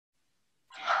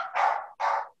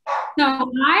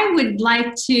So I would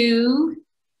like to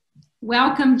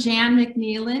welcome Jan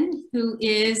McNeilan, who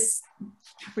is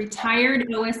retired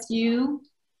OSU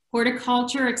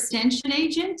horticulture extension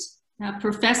agent, a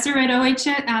professor at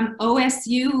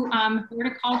OSU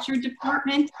horticulture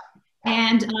department.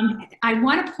 And I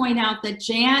want to point out that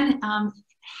Jan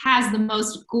has the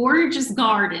most gorgeous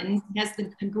garden, has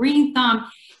the green thumb,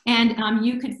 and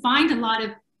you could find a lot of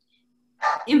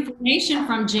information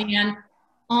from Jan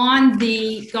on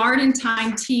the Garden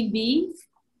Time TV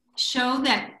show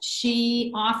that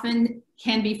she often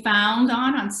can be found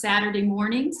on Saturday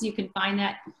mornings. You can find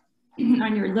that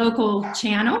on your local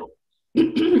channel.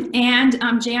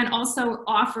 And Jan also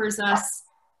offers us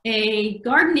a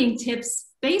gardening tips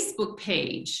Facebook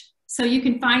page. So you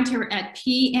can find her at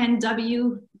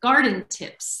PNW Garden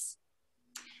Tips.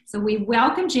 So we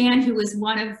welcome Jan, who is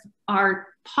one of our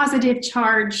Positive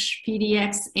Charge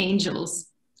PDX angels.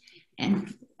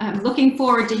 And I'm looking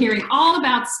forward to hearing all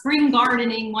about Spring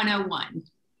Gardening 101.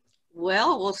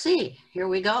 Well, we'll see. Here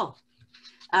we go.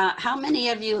 How many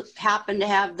of you happen to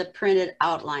have the printed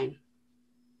outline?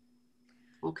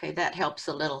 Okay, that helps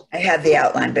a little. I have the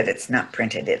outline, but it's not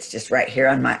printed. It's just right here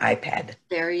on my iPad.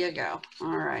 There you go.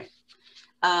 All right.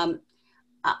 I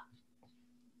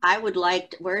would like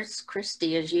to, where's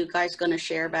Christy? Is you guys going to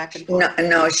share back and forth?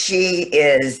 No, she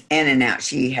is in and out.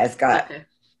 She has got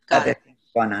other things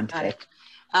going on today.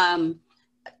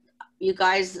 You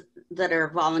guys that are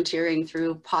volunteering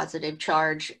through Positive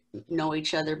Charge know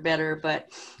each other better,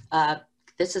 but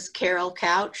this is Carol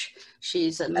Couch.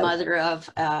 She's a mother of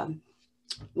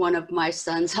one of my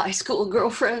son's high school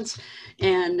girlfriends,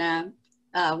 and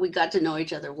we got to know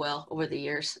each other well over the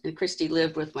years. And Christy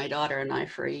lived with my daughter and I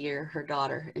for a year, her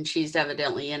daughter, and she's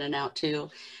evidently in and out too.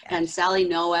 And Sally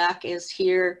Nowak is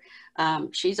here.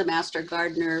 She's a master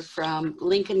gardener from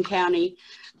Lincoln County,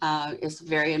 is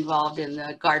very involved in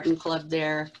the garden club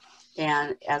there,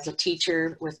 and as a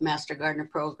teacher with Master Gardener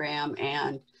program,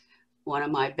 and one of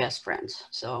my best friends.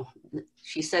 So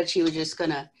she said she was just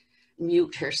gonna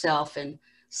mute herself and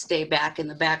stay back in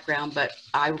the background, but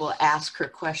I will ask her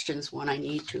questions when I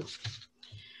need to.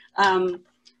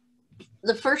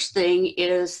 The first thing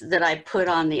is that I put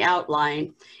on the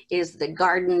outline is that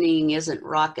gardening isn't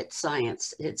rocket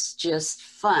science. It's just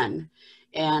fun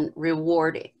and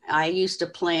rewarding. I used to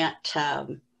plant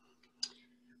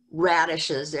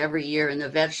radishes every year in the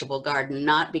vegetable garden,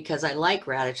 not because I like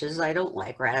radishes. I don't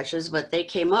like radishes, but they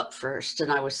came up first,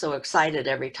 and I was so excited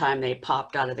every time they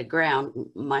popped out of the ground.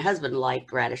 My husband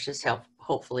liked radishes,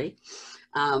 hopefully,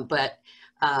 but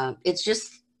it's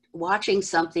just watching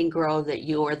something grow that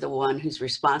you're the one who's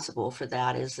responsible for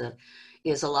that is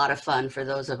a lot of fun for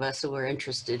those of us who are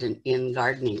interested in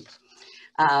gardening.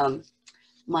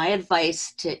 My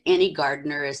advice to any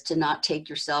gardener is to not take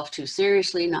yourself too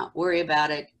seriously, not worry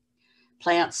about it.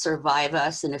 Plants survive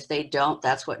us, and if they don't,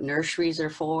 that's what nurseries are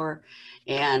for.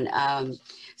 And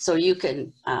so you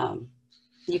can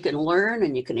learn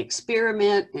and you can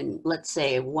experiment. And let's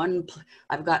say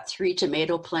I've got 3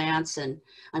 tomato plants, and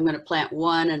I'm going to plant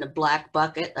 1 in a black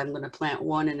bucket. I'm going to plant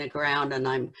 1 in the ground, and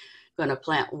I'm going to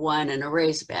plant 1 in a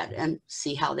raised bed and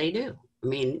see how they do. I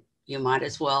mean, you might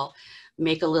as well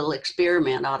make a little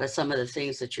experiment out of some of the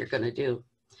things that you're going to do.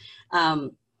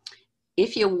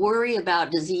 If you worry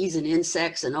about disease and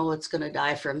insects and, oh, it's going to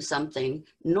die from something,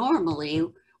 normally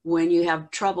when you have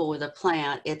trouble with a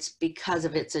plant, it's because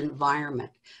of its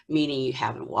environment, meaning you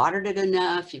haven't watered it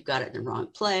enough, you've got it in the wrong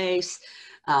place.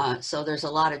 So there's a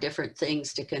lot of different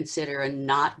things to consider, and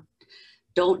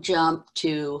don't jump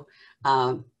to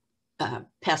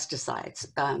pesticides.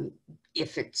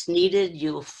 If it's needed,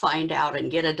 you'll find out and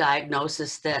get a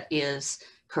diagnosis that is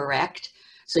correct,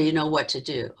 so you know what to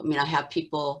do. I mean, I have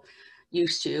people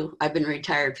I've been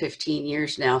retired 15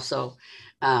 years now, so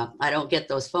I don't get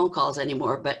those phone calls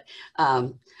anymore, but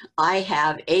I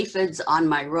have aphids on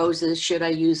my roses. Should I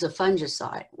use a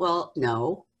fungicide? Well,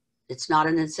 no, it's not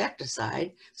an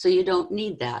insecticide, so you don't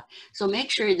need that. So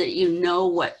make sure that you know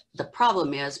what the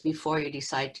problem is before you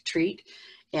decide to treat,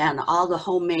 and all the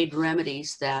homemade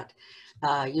remedies that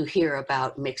you hear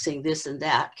about mixing this and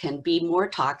that can be more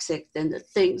toxic than the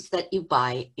things that you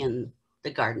buy in the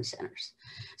garden centers.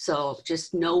 So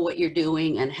just know what you're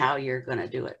doing and how you're going to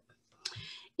do it.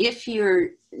 If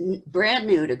you're brand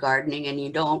new to gardening and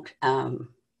you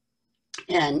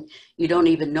don't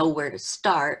even know where to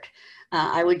start,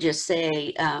 I would just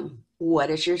say,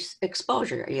 what is your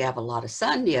exposure? You have a lot of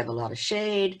sun? Do you have a lot of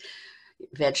shade?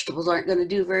 Vegetables aren't going to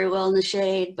do very well in the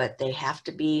shade, but they have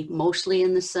to be mostly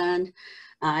in the sun.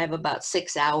 I have about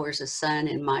 6 hours of sun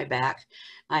in my back.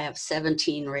 I have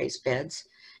 17 raised beds,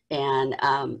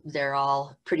 and they're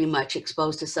all pretty much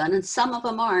exposed to sun, and some of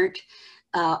them aren't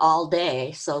all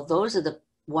day. So those are the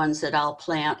ones that I'll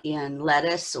plant in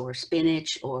lettuce or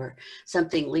spinach or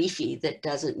something leafy that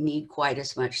doesn't need quite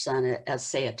as much sun as,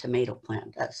 say, a tomato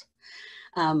plant does.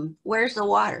 Where's the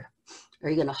water? Are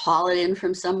you going to haul it in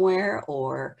from somewhere,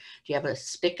 or do you have a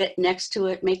spigot next to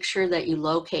it? Make sure that you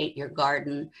locate your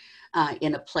garden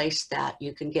in a place that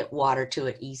you can get water to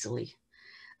it easily.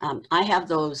 I have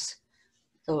those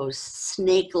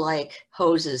snake-like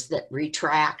hoses that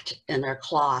retract, and they're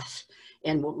cloth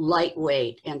and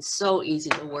lightweight and so easy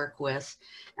to work with.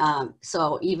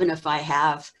 So even if I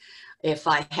have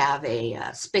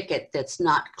a spigot that's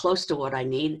not close to what I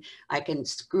need, I can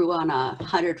screw on a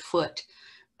 100-foot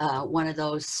one of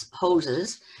those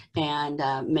hoses and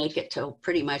make it to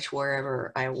pretty much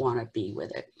wherever I want to be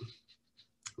with it.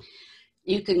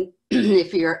 You can,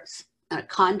 if you're a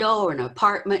condo or an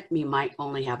apartment, you might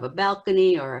only have a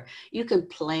balcony, or you can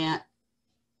plant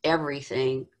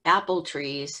everything, apple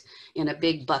trees, in a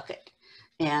big bucket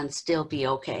and still be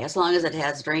okay, as long as it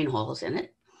has drain holes in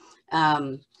it.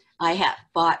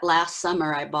 Last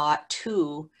summer, I bought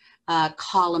 2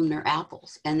 columnar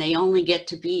apples, and they only get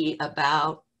to be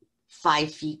about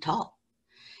 5 feet tall.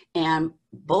 And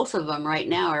both of them right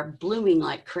now are blooming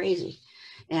like crazy.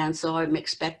 And so I'm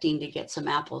expecting to get some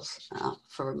apples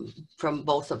from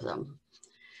both of them.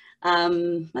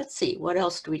 Let's see, what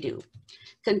else do we do?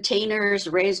 Containers,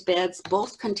 raised beds,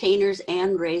 both containers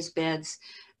and raised beds,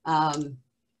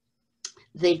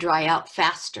 they dry out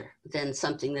faster than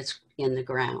something that's in the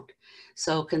ground.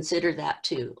 So consider that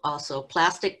too. Also,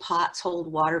 plastic pots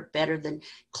hold water better than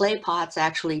clay pots.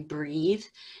 Actually breathe,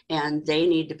 and they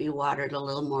need to be watered a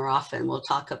little more often. We'll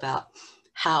talk about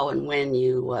how and when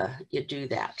you do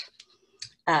that.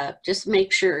 Just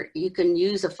make sure you can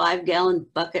use a 5-gallon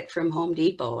bucket from Home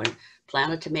Depot and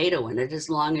plant a tomato in it, as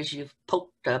long as you've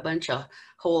poked a bunch of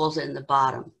holes in the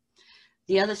bottom.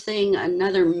 The other thing,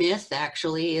 another myth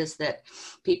actually, is that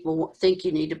people think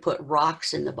you need to put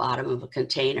rocks in the bottom of a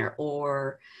container,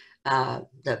 or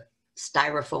the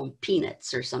styrofoam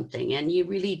peanuts or something, and you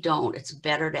really don't. It's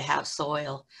better to have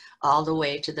soil all the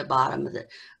way to the bottom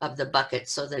of the bucket,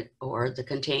 so that, or the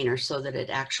container, so that it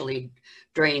actually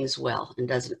drains well and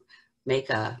doesn't make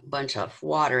a bunch of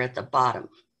water at the bottom.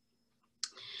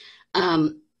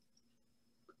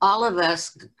 All of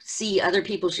us see other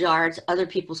people's yards, other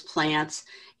people's plants,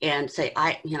 and say,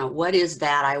 what is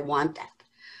that? I want that.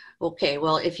 Okay,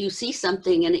 well, if you see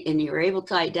something and you're able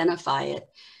to identify it,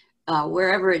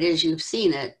 wherever it is you've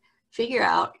seen it, figure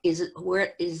out,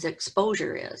 where is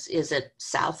exposure is. Is it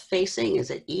south facing? Is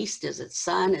it east? Is it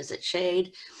sun? Is it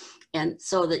shade? And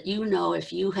so that you know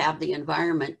if you have the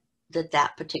environment that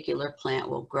that particular plant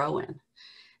will grow in.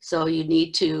 So you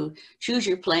need to choose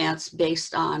your plants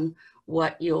based on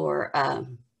what your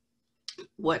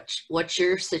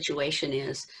situation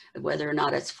is, whether or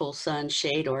not it's full sun,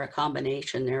 shade, or a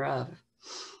combination thereof.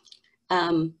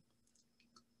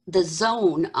 The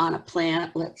zone on a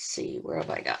plant, let's see, where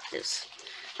have I got this?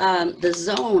 The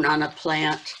zone on a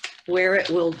plant where it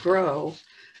will grow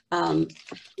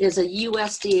is a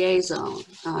USDA zone,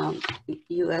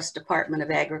 U.S. Department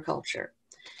of Agriculture.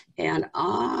 And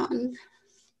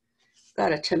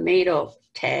got a tomato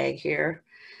tag here.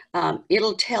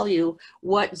 It'll tell you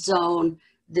what zone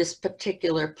this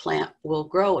particular plant will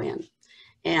grow in.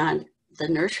 And the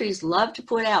nurseries love to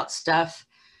put out stuff,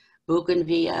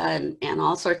 bougainvillea and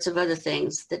all sorts of other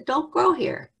things that don't grow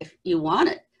here. If you want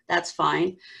it, that's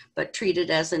fine, but treat it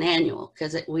as an annual,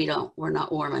 because we're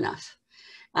not warm enough.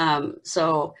 And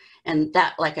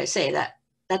that, like I say,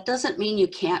 that doesn't mean you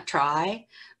can't try.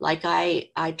 Like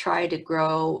I try to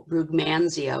grow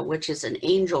Brugmansia, which is an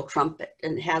angel trumpet,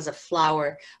 and has a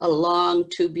flower, a long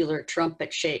tubular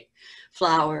trumpet shaped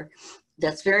flower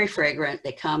that's very fragrant.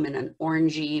 They come in an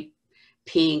orangey,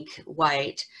 pink,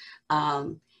 white,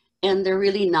 and they're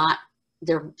really not,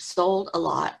 they're sold a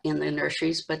lot in the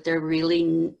nurseries, but they're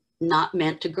really not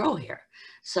meant to grow here.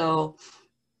 So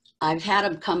I've had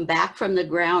them come back from the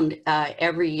ground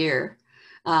every year,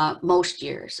 most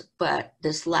years, but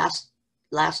this last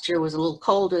year was a little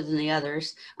colder than the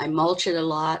others. I mulch it a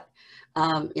lot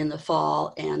in the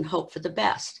fall and hope for the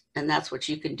best. And that's what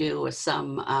you can do with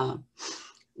some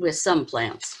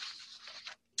plants.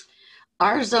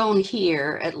 Our zone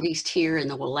here, at least here in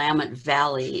the Willamette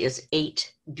Valley, is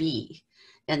 8B.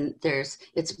 And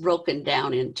it's broken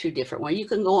down in 2 different ones. You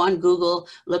can go on Google,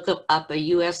 look up a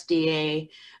USDA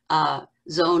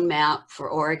zone map for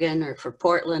Oregon or for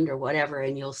Portland or whatever,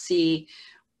 and you'll see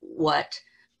what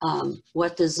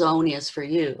the zone is for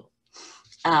you.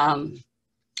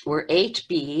 We're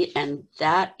 8B, and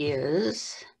that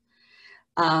is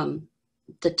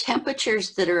The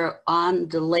temperatures that are on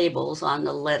the labels, on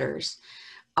the letters,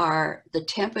 are the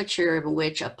temperature in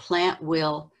which a plant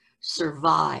will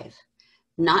survive.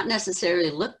 Not necessarily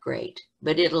look great,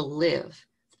 but it'll live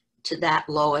to that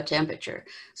low a temperature.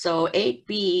 So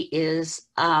 8B is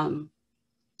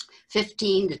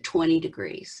 15 to 20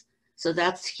 degrees. So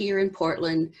that's here in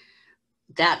Portland,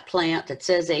 that plant that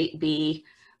says 8B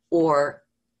or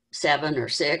 7 or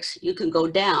 6, you can go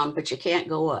down, but you can't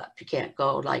go up. You can't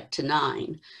go like to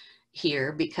 9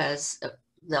 here because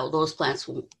those plants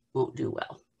won't do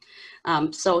well.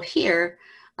 So here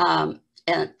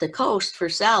at the coast for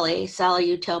Sally,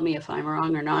 you tell me if I'm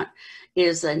wrong or not,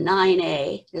 is a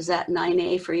 9A. Is that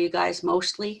 9A for you guys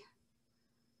mostly?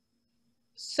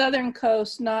 Southern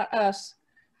coast, not us.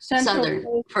 Southern,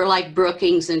 coast, for like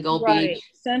Brookings and Gold right. Beach.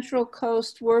 Central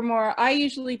coast, we're more, I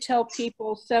usually tell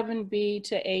people 7B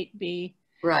to 8B.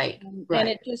 Right, right. And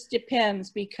it just depends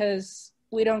because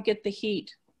we don't get the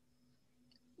heat.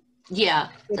 Yeah.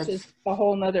 Which is a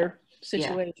whole nother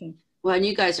situation. Yeah. Well, and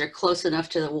you guys are close enough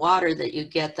to the water that you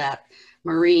get that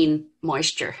marine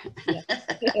moisture. Yeah.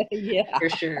 Yeah. For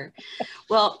sure.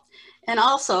 Well, and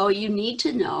also you need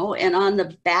to know, and on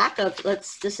the back of,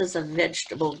 this is a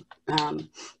vegetable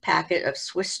packet of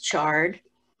Swiss chard.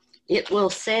 It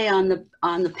will say on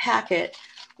the packet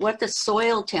what the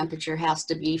soil temperature has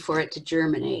to be for it to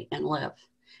germinate and live.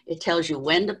 It tells you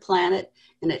when to plant it,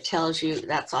 and it tells you,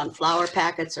 that's on flower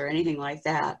packets or anything like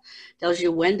that, it tells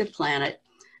you when to plant it.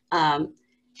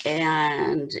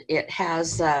 And it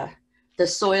has the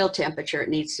soil temperature it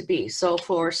needs to be. So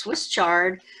for Swiss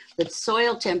chard, the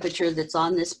soil temperature that's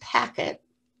on this packet,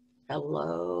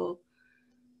 hello,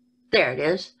 there it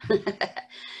is,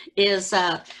 is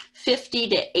 50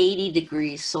 to 80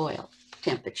 degrees soil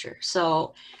temperature.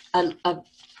 So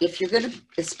if you're going to,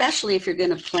 especially if you're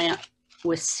going to plant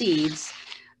with seeds,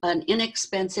 an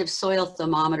inexpensive soil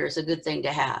thermometer is a good thing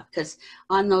to have, because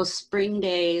on those spring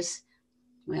days,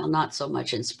 well, not so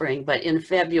much in spring, but in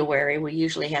February, we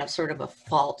usually have sort of a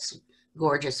false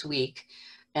gorgeous week.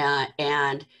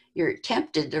 And you're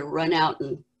tempted to run out,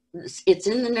 and it's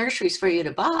in the nurseries for you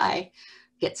to buy,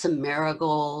 get some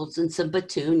marigolds and some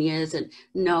petunias. And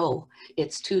no,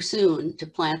 it's too soon to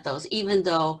plant those, even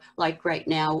though like right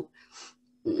now,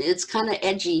 it's kind of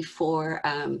edgy for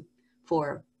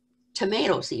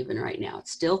tomatoes even right now.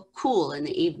 It's still cool in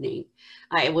the evening.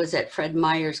 I was at Fred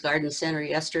Meyer's Garden Center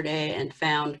yesterday and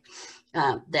found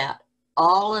that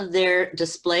all of their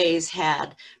displays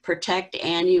had protect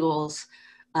annuals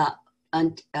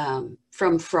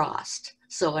from frost.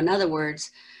 So in other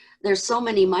words, there's so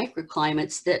many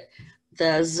microclimates that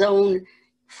the zone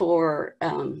for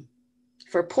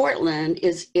Portland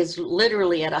is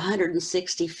literally at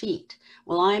 160 feet.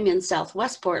 Well, I'm in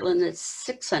Southwest Portland, it's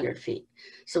 600 feet.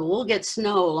 So we'll get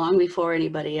snow long before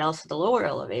anybody else at the lower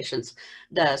elevations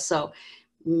does. So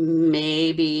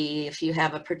maybe if you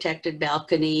have a protected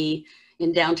balcony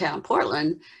in downtown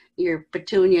Portland, your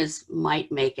petunias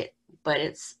might make it, but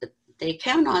they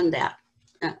count on that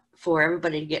for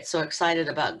everybody to get so excited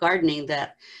about gardening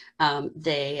that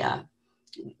they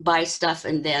buy stuff,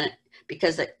 and then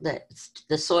because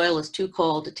the soil is too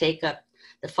cold to take up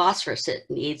the phosphorus it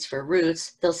needs for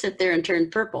roots, they'll sit there and turn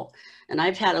purple. And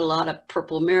I've had a lot of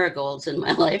purple marigolds in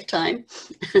my lifetime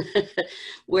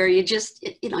where you just,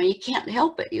 you can't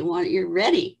help it. You're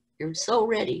ready. You're so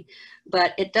ready.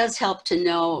 But it does help to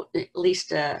know at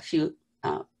least a few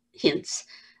hints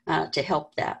to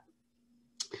help that.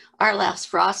 Our last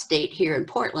frost date here in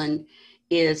Portland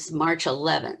is March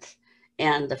 11th.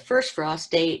 And the first frost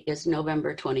date is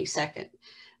November 22nd.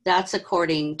 That's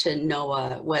according to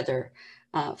NOAA weather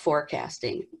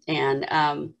forecasting.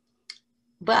 And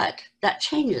but that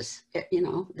changes,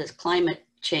 this climate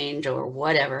change or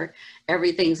whatever,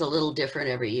 everything's a little different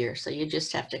every year. So you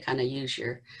just have to kind of use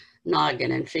your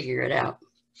noggin and figure it out.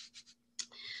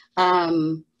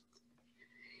 I'd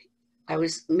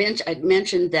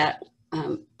mentioned that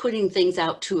putting things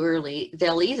out too early,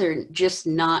 they'll either just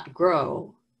not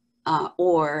grow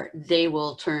or they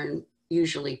will turn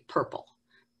usually purple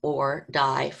or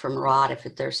die from rot if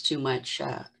there's too much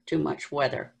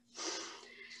weather.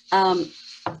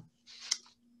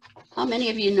 How many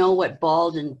of you know what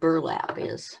balled and burlap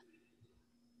is?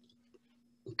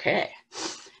 Okay.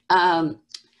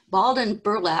 Balled and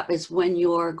burlap is when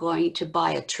you're going to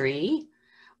buy a tree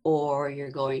or you're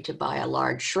going to buy a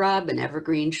large shrub, an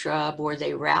evergreen shrub, or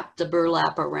they wrap the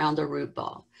burlap around the root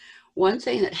ball. One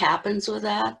thing that happens with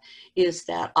that is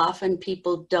that often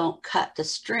people don't cut the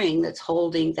string that's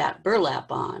holding that burlap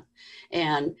on.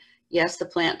 And yes, the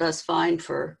plant does fine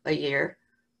for a year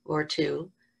or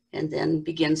two, and then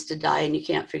begins to die, and you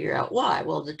can't figure out why.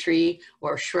 Well, the tree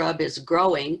or shrub is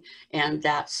growing, and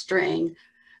that string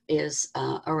is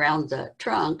around the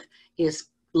trunk is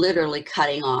literally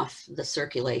cutting off the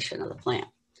circulation of the plant.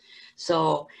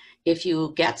 So if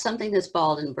you get something that's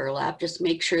balled in burlap, just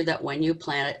make sure that when you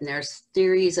plant it, and there's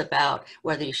theories about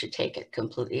whether you should take it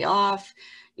completely off,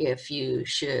 if you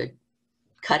should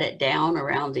cut it down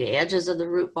around the edges of the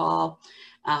root ball.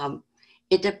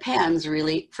 It depends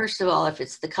really. First of all, if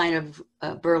it's the kind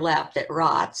of burlap that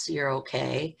rots, you're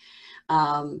okay.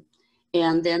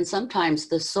 And then sometimes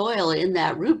the soil in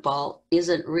that root ball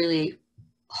isn't really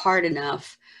hard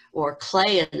enough or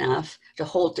clay enough to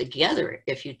hold together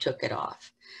if you took it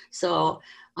off. So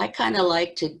I kind of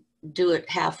like to do it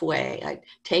halfway. I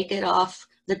take it off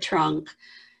the trunk,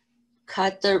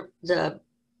 cut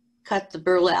the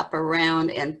burlap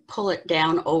around and pull it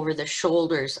down over the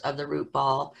shoulders of the root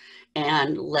ball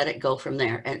and let it go from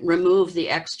there, and remove the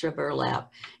extra burlap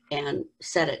and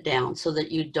set it down so that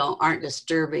you aren't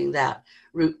disturbing that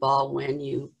root ball when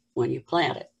you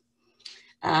plant it.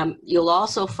 You'll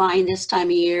also find this time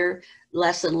of year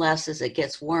less and less as it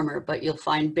gets warmer, but you'll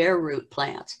find bare root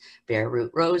plants, bare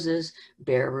root roses,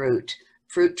 bare root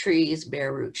fruit trees,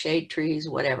 bare root shade trees,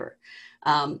 whatever.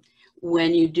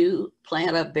 When you do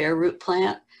plant a bare root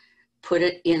plant, put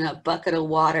it in a bucket of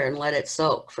water and let it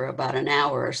soak for about an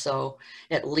hour or so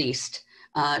at least,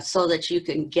 so that you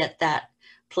can get that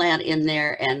plant in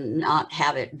there and not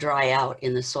have it dry out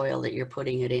in the soil that you're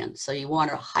putting it in. So you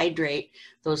want to hydrate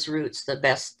those roots the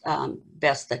best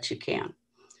that you can.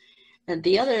 And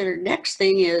the other next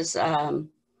thing is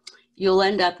you'll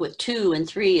end up with 2 and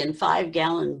 3 and 5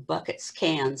 gallon buckets,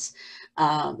 cans,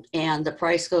 and the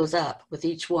price goes up with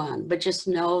each one. But just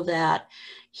know that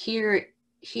here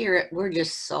we're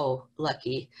just so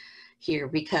lucky here,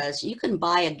 because you can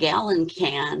buy a gallon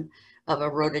can of a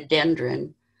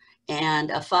rhododendron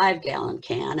and a 5 gallon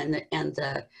can, and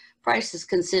the price is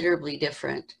considerably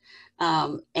different.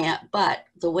 But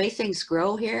the way things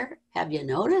grow here, have you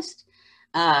noticed?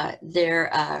 That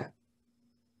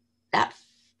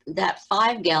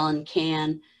 5 gallon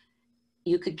can,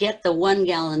 you could get the 1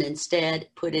 gallon instead,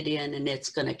 put it in, and it's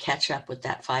going to catch up with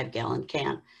that 5 gallon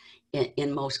can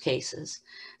in most cases.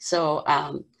 So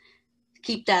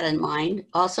keep that in mind.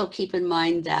 Also keep in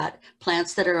mind that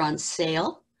plants that are on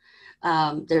sale,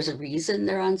 there's a reason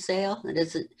they're on sale. It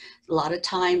isn't, a lot of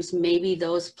times maybe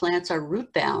those plants are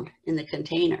root bound in the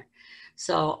container.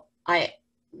 So I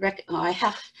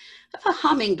have a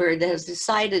hummingbird that has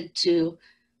decided to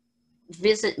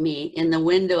visit me in the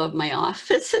window of my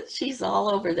office. She's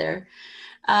all over there.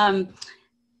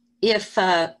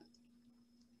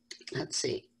 Let's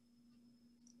see,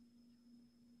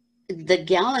 the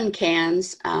gallon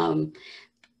cans, and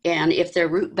if they're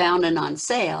root bound and on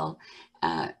sale,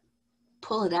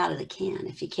 pull it out of the can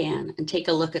if you can and take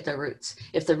a look at the roots.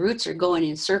 If the roots are going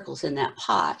in circles in that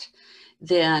pot,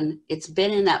 then it's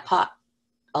been in that pot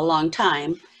a long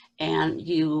time, and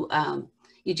you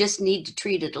just need to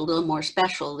treat it a little more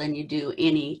special than you do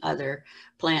any other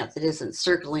plant that isn't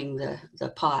circling the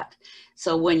pot.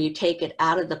 So when you take it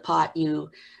out of the pot, you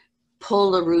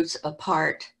pull the roots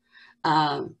apart.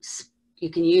 You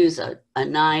can use a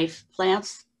knife.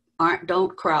 Plants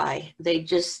don't cry. They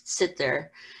just sit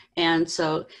there. And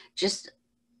so just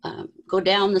go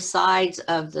down the sides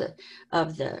of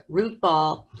the root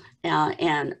ball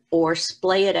or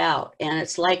splay it out. And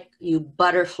it's like you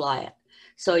butterfly it.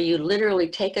 So you literally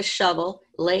take a shovel,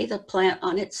 lay the plant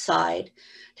on its side,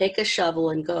 take a shovel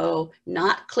and go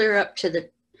not clear up to the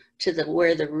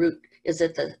where the root is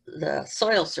at the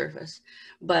soil surface,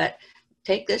 but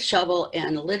take this shovel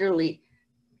and literally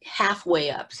halfway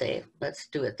up, say, let's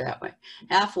do it that way,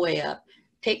 halfway up,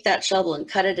 take that shovel and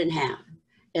cut it in half,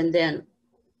 and then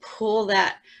pull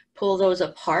those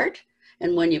apart.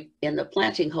 And when you, in the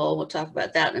planting hole, we'll talk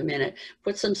about that in a minute,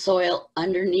 put some soil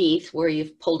underneath where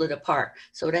you've pulled it apart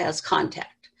so it has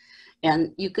contact.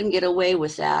 And you can get away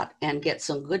with that and get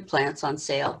some good plants on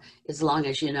sale as long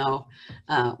as you know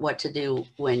what to do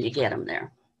when you get them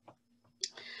there.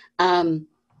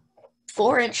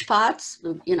 4-inch pots,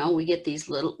 you know, we get these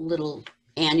little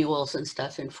annuals and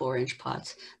stuff in 4-inch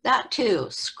pots. That too,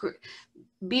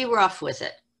 be rough with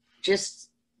it. Just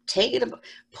take it,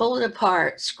 pull it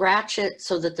apart, scratch it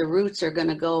so that the roots are going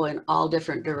to go in all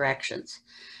different directions.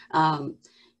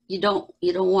 You don't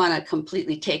want to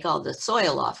completely take all the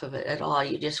soil off of it at all.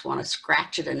 You just want to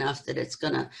scratch it enough that it's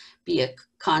going to be a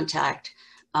contact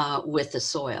with the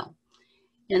soil.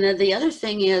 And then the other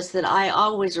thing is that I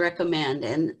always recommend,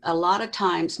 and a lot of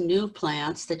times new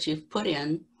plants that you've put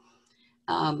in,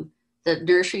 the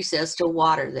nursery says to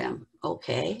water them.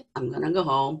 Okay, I'm going to go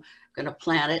home, I'm going to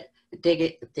plant it.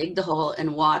 dig the hole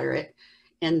and water it.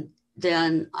 And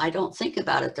then I don't think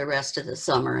about it the rest of the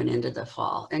summer and into the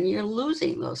fall. And you're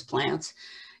losing those plants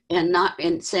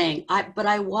and saying, but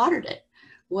I watered it.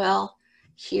 Well,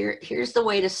 here's the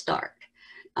way to start.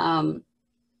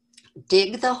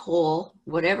 Dig the hole,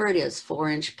 whatever it is,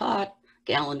 4-inch pot,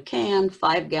 gallon can,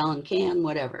 5-gallon can,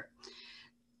 whatever.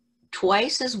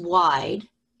 Twice as wide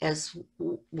as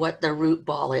what the root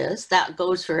ball is. That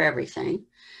goes for everything.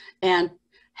 And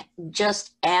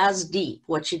just as deep.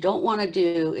 What you don't want to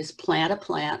do is plant a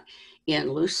plant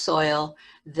in loose soil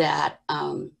that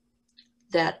then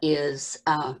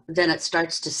it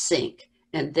starts to sink,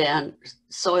 and then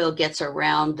soil gets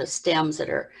around the stems that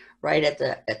are right at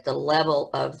the level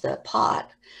of the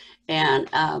pot, and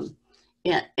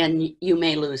you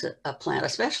may lose a plant,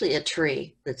 especially a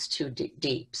tree that's too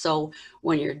deep. So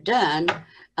when you're done,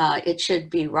 it should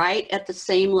be right at the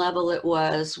same level it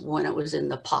was when it was in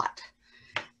the pot.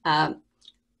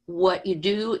 What you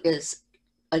do is,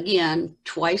 again,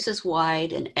 twice as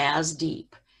wide and as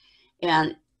deep.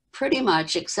 And pretty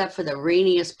much, except for the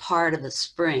rainiest part of the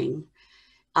spring,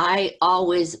 I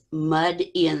always mud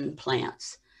in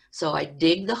plants. So I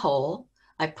dig the hole,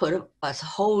 I put a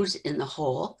hose in the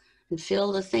hole and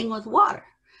fill the thing with water.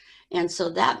 And so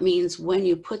that means when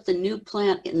you put the new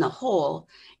plant in the hole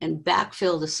and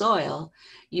backfill the soil,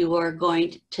 you are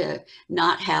going to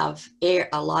not have a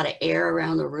lot of air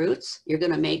around the roots. You're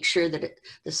going to make sure that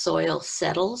the soil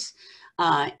settles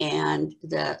and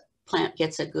the plant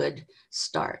gets a good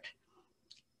start.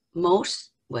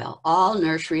 All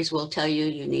nurseries will tell you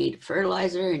you need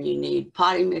fertilizer and you need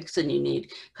potting mix and you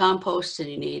need compost and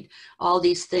you need all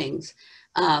these things.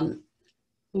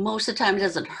 Most of the time it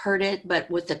doesn't hurt it, but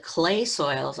with the clay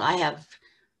soils, I have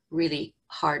really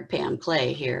hard pan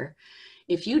clay here.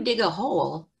 If you dig a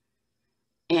hole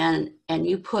and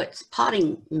you put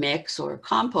potting mix or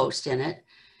compost in it,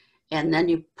 and then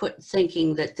you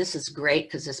thinking that this is great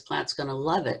because this plant's going to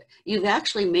love it, you've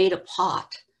actually made a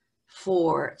pot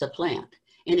for the plant,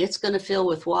 and it's going to fill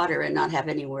with water and not have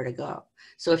anywhere to go.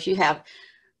 So if you have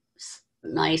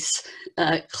nice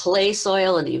clay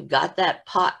soil and you've got that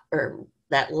pot or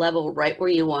that level right where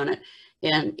you want it,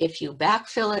 and if you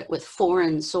backfill it with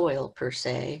foreign soil per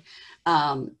se,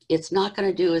 it's not going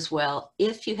to do as well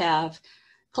if you have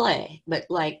clay. But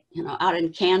like, out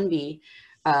in Canby,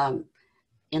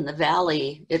 in the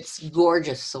valley, it's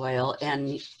gorgeous soil,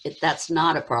 and that's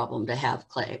not a problem to have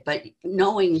clay, but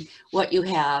knowing what you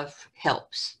have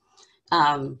helps.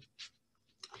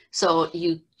 So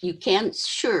you can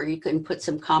put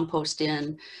some compost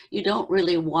in. You don't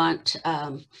really want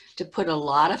to put a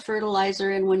lot of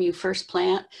fertilizer in when you first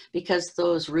plant, because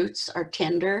those roots are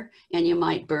tender and you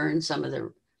might burn some of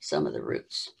the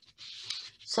roots.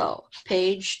 So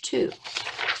page 2.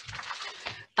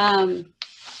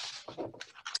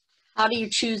 How do you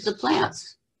choose the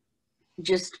plants?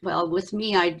 With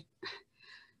me, I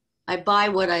buy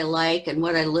what I like and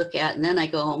what I look at, and then I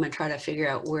go home and try to figure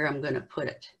out where I'm going to put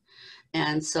it.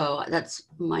 And so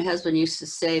my husband used to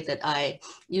say that I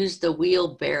used the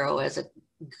wheelbarrow as a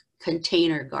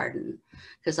container garden,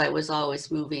 because I was always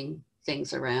moving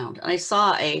things around. I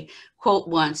saw a quote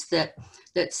once that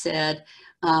said,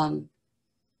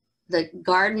 the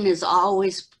garden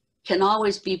can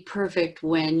always be perfect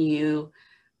when you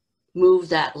move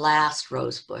that last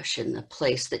rose bush in the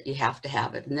place that you have to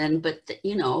have it. And then,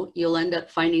 you'll end up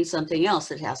finding something else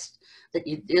that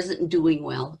isn't doing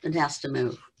well and has to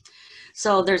move.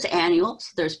 So there's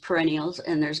annuals, there's perennials,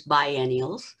 and there's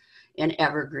biennials, and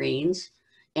evergreens,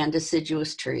 and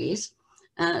deciduous trees.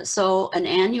 So an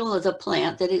annual is a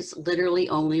plant that is literally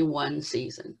only one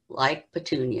season, like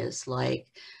petunias, like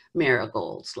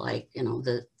marigolds, like,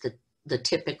 the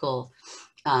typical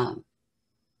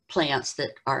plants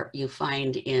that you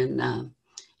find in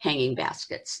hanging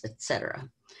baskets, etc.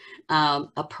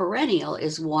 A perennial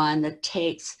is one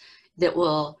that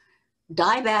will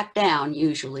die back down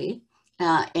usually,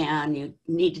 and you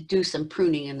need to do some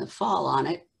pruning in the fall on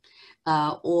it,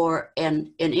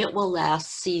 and it will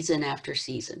last season after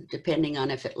season, depending on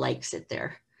if it likes it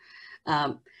there.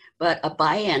 But a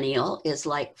biennial is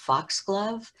like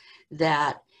foxglove,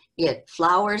 that it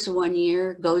flowers one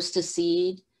year, goes to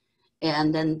seed,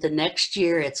 and then the next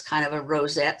year it's kind of a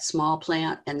rosette small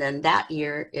plant, and then that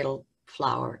year it'll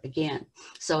flower again.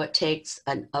 So it takes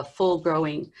a full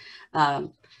growing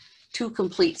 2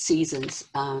 complete seasons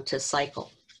to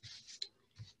cycle.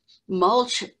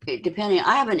 Mulch,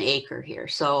 I have an acre here.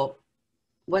 So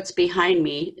what's behind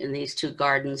me in these 2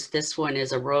 gardens, this one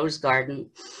is a rose garden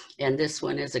and this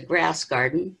one is a grass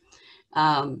garden.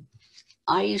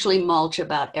 I usually mulch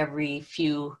about every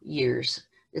few years.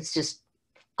 It's just,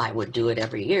 I would do it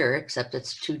every year, except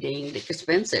it's too dang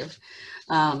expensive.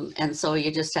 And so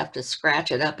you just have to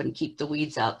scratch it up and keep the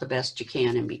weeds out the best you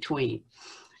can in between.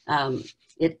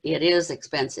 It is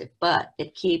expensive, but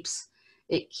it keeps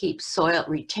soil,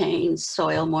 retains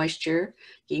soil moisture,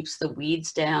 keeps the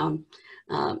weeds down.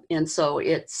 And so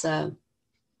it's a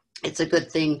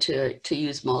good thing to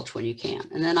use mulch when you can.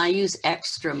 And then I use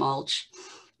extra mulch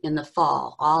in the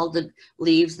fall. All the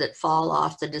leaves that fall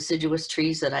off the deciduous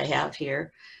trees that I have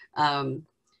here,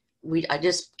 I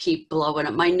just keep blowing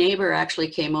it. My neighbor actually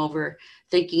came over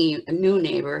thinking, a new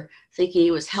neighbor, thinking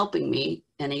he was helping me,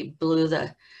 and he blew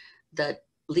the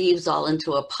leaves all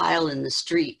into a pile in the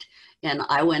street. And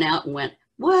I went out and went,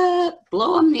 what?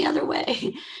 Blow them the other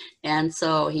way. And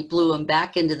so he blew them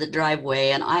back into the driveway,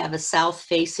 and I have a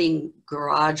south-facing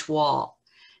garage wall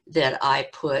that I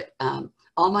put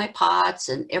all my pots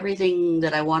and everything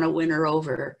that I want to winter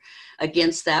over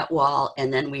against that wall,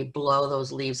 and then we blow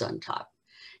those leaves on top.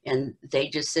 And they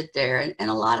just sit there, and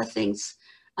a lot of things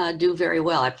do very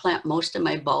well. I plant most of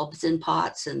my bulbs in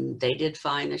pots, and they did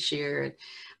fine this year.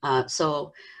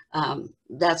 So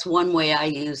that's one way I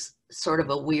use sort of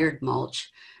a weird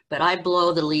mulch. But I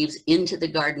blow the leaves into the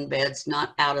garden beds,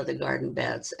 not out of the garden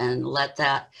beds, and let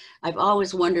that. I've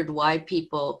always wondered why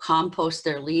people compost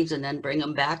their leaves and then bring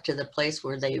them back to the place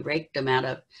where they raked them out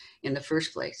of in the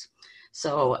first place.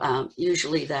 So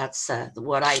usually that's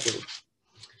what I do.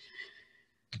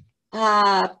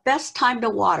 Best time to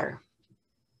water: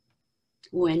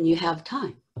 when you have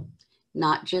time,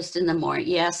 not just in the morning.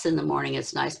 Yes, in the morning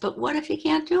it's nice, but what if you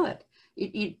can't do it?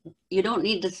 You don't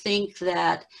need to think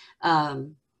that,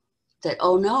 that,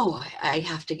 oh no, I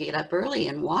have to get up early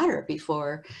and water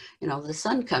before, the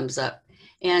sun comes up.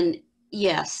 And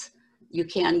yes, you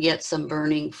can get some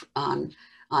burning on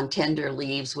tender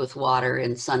leaves with water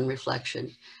and sun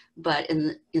reflection, but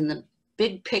in the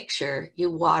big picture,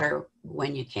 you water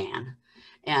when you can.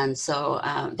 And so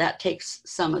that takes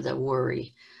some of the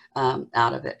worry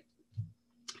out of it.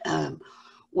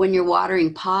 When you're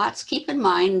watering pots, keep in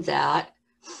mind that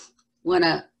when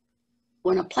a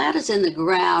plant is in the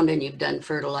ground and you've done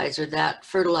fertilizer, that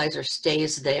fertilizer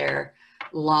stays there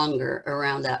longer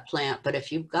around that plant. But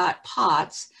if you've got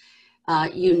pots,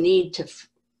 you need to,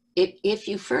 if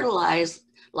you fertilize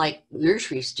like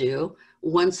nurseries do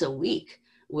once a week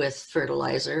with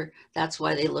fertilizer, that's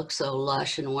why they look so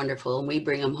lush and wonderful. And we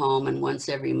bring them home, and once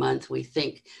every month we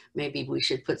think maybe we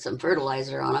should put some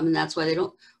fertilizer on them, and that's why they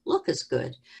don't look as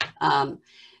good.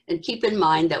 And keep in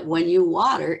mind that when you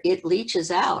water, it leaches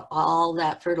out all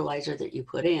that fertilizer that you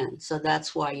put in. So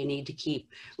that's why you need to keep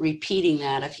repeating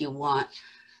that if you want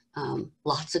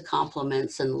lots of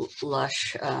compliments and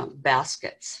lush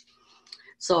baskets.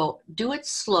 So do it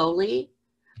slowly,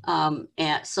 and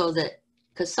so that,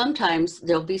 because sometimes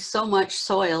there'll be so much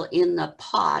soil in the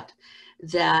pot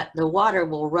that the water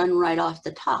will run right off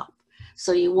the top.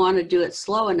 So you want to do it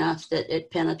slow enough that it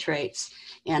penetrates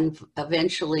and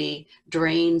eventually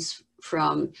drains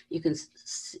from,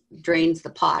 drains the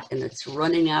pot, and it's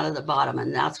running out of the bottom,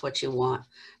 and that's what you want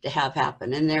to have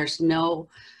happen. And there's no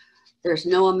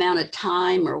amount of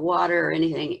time or water or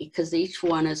anything, because each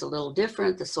one is a little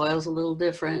different. The soil's a little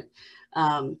different.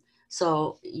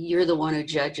 So you're the one who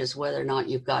judges whether or not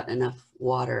you've got enough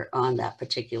water on that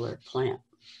particular plant.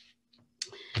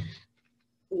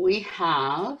 We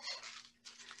have,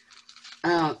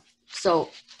 so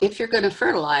if you're going to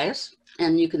fertilize,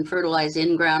 and you can fertilize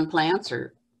in-ground plants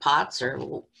or pots or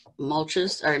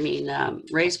mulches, or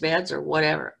raised beds or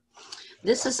whatever.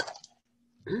 This is,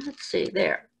 let's see,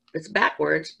 there. It's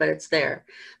backwards, but it's there.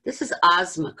 This is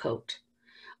Osmocote.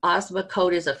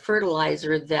 Osmocote is a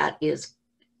fertilizer that is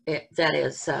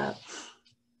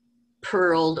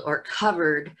pearled or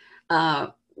covered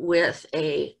with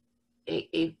a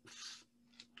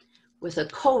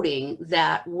coating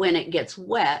that when it gets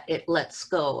wet, it lets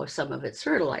go of some of its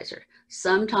fertilizer.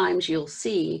 Sometimes you'll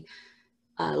see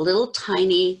little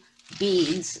tiny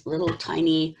beads, little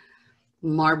tiny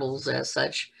marbles as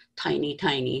such,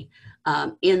 tiny,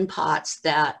 in pots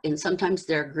that, and sometimes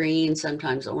they're green,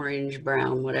 sometimes orange,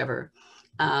 brown, whatever.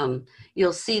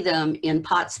 You'll see them in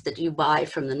pots that you buy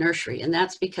from the nursery. And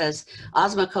that's because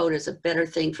Osmocote is a better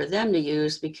thing for them to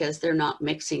use, because they're not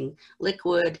mixing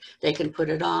liquid. They can put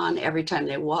it on. Every time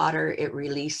they water, it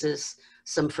releases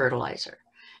some fertilizer.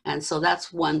 And so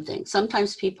that's one thing.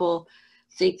 Sometimes people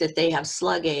think that they have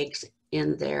slug eggs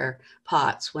in their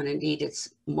pots, when indeed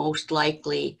it's most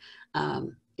likely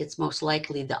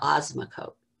the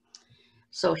Osmocote.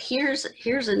 So here's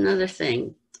another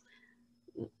thing.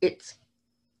 It's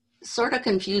sort of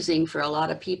confusing for a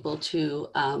lot of people to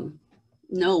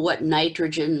know what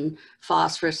nitrogen,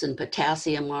 phosphorus, and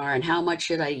potassium are, and how much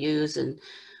should I use, and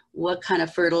what kind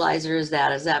of fertilizer is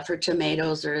that? Is that for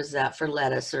tomatoes, or is that for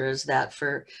lettuce, or is that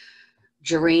for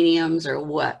geraniums, or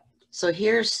what? So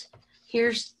here's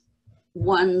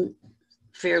one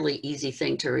fairly easy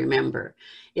thing to remember.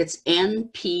 It's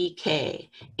NPK.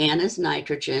 N is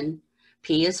nitrogen,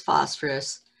 P is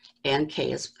phosphorus, and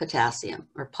K is potassium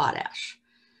or potash.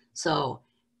 So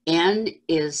N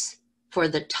is for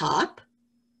the top,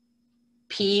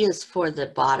 P is for the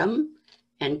bottom,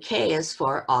 and K is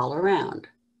for all around.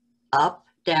 Up,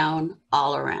 down,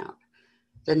 all around.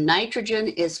 The nitrogen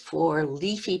is for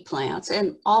leafy plants,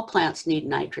 and all plants need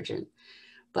nitrogen.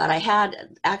 But I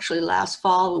had actually last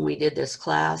fall when we did this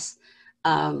class,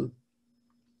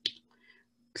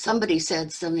 somebody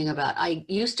said something about, I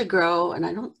used to grow, and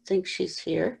I don't think she's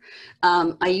here,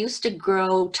 I used to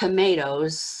grow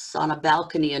tomatoes on a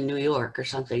balcony in New York or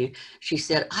something. She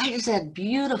said, I just had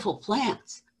beautiful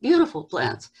plants,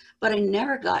 but I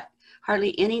never got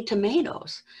hardly any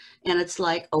tomatoes. And it's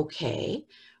like, okay,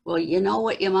 well, you know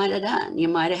what you might have done? You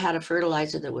might have had a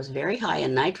fertilizer that was very high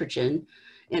in nitrogen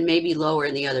and maybe lower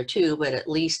in the other two, but at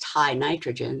least high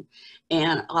nitrogen.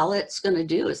 And all it's going to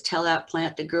do is tell that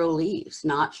plant to grow leaves,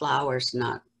 not flowers,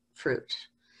 not fruit.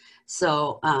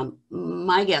 So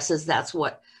my guess is that's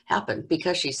what happened,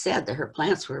 because she said that her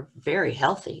plants were very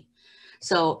healthy.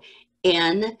 So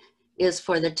N is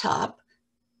for the top,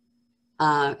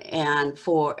 and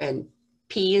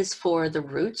P is for the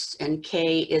roots, and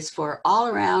K is for all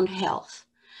around health.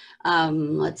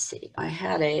 Let's see, I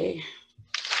had a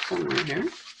somewhere here.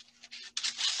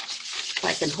 If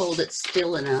I can hold it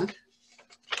still enough.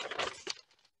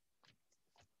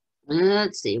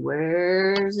 Let's see,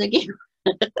 where's the game?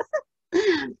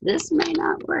 This may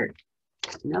not work.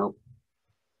 Nope.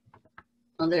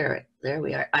 Oh, there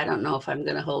we are. I don't know if I'm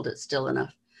going to hold it still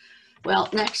enough. Well,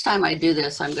 next time I do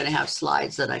this, I'm going to have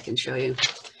slides that I can show you.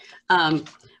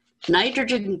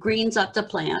 Nitrogen greens up the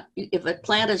plant. If a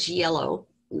plant is yellow,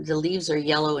 the leaves are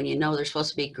yellow and you know they're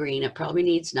supposed to be green, it probably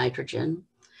needs nitrogen.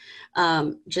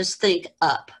 Just think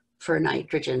up for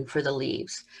nitrogen for the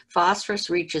leaves. Phosphorus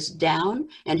reaches down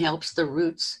and helps the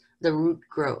root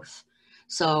growth.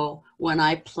 So when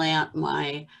I plant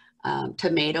my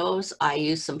tomatoes, I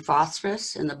use some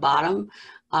phosphorus in the bottom.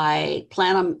 I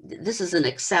plant them, this is an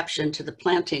exception to the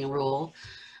planting rule.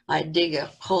 I dig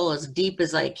a hole as deep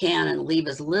as I can and leave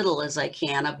as little as I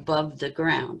can above the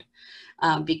ground,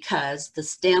 because the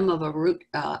stem of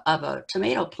a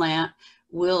tomato plant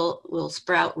will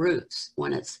sprout roots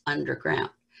when it's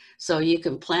underground. So you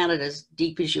can plant it as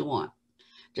deep as you want.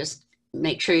 Just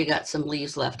make sure you got some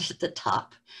leaves left at the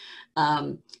top.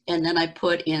 And then I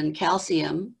put in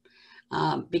calcium,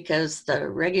 because the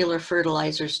regular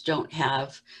fertilizers don't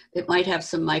have, it might have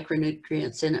some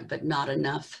micronutrients in it, but not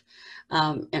enough.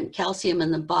 And calcium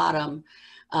in the bottom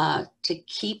to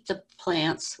keep the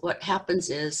plants. What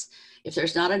happens is, if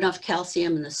there's not enough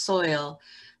calcium in the soil,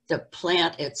 the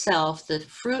plant itself, the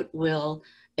fruit will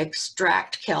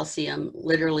extract calcium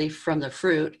literally from the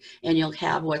fruit, and you'll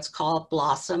have what's called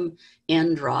blossom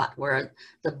end rot, where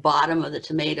the bottom of the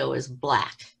tomato is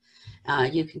black.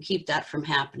 You can keep that from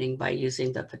happening by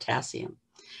using the potassium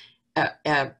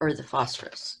or the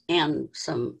phosphorus and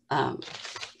some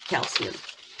calcium.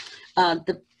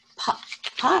 The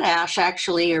potash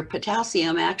actually, or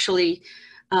potassium actually,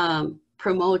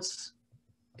 promotes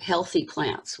healthy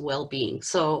plants, well-being.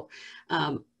 So,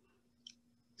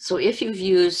 so if you've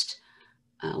used,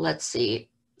 let's see,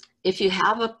 if you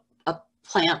have a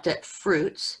plant that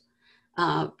fruits,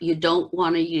 you don't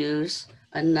want to use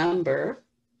a number,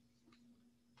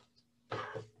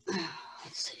 let's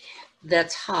see,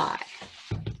 that's high.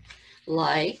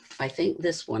 Like, I think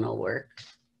this one will work.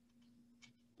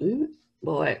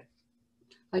 Boy,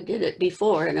 I did it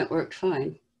before and it worked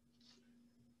fine.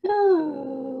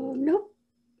 Oh, nope.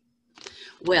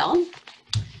 Well,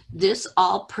 this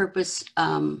all-purpose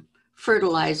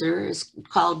fertilizer is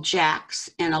called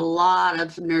Jax, and a lot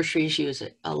of nurseries use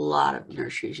it.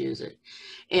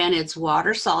 And it's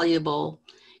water soluble,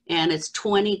 and it's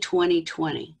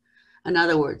 20-20-20. In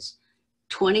other words,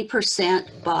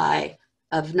 20%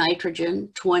 of nitrogen,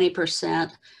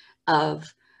 20%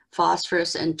 of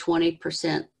phosphorus, and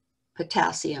 20%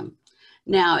 potassium.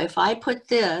 Now, if I put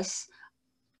this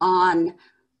on,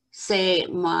 say,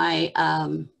 my,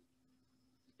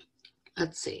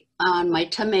 let's see, on my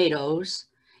tomatoes,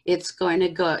 it's going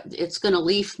to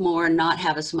leaf more and not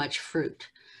have as much fruit.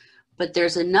 But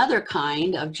there's another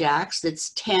kind of Jax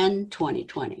that's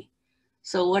 10-20-20.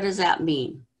 So what does that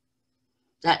mean?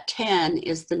 That 10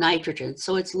 is the nitrogen,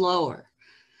 so it's lower.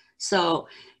 So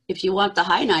if you want the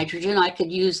high nitrogen, I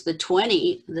could use the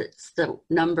 20, that's the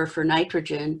number for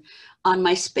nitrogen, on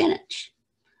my spinach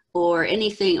or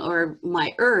anything, or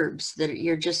my herbs that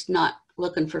you're just not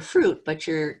looking for fruit, but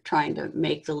you're trying to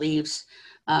make the leaves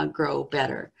grow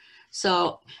better.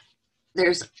 So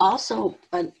there's also,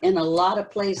 in a lot of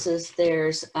places,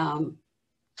 there's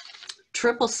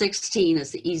triple 16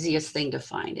 is the easiest thing to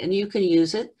find, and you can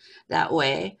use it that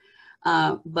way.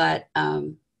 But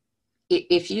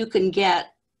if you can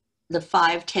get the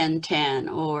 5, 10, 10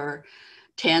 or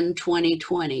 10, 20,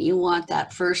 20, you want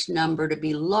that first number to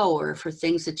be lower for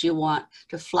things that you want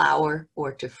to flower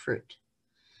or to fruit.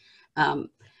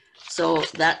 So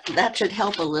that should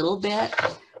help a little bit.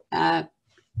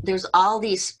 There's all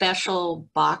these special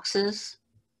boxes.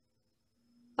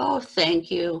 Oh, thank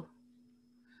you.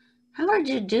 How did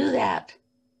you do that?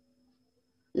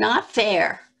 Not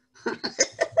fair.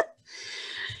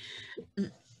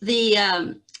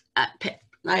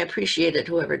 I appreciate it,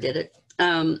 whoever did it.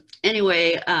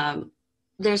 Anyway,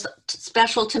 there's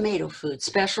special tomato food,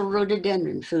 special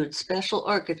rhododendron food, special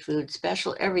orchid food,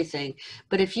 special everything.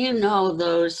 But if you know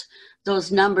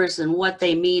those numbers and what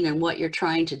they mean and what you're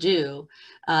trying to do,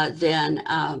 then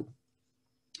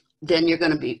you're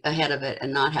going to be ahead of it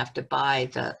and not have to buy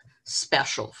the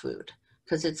special food,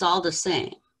 because it's all the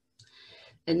same.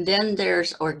 And then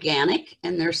there's organic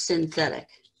and there's synthetic.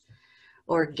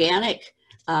 Organic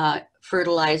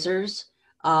fertilizers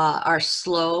are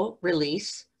slow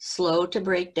release, slow to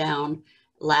break down,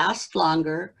 last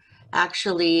longer,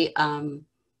 actually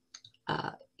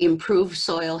improve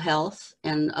soil health,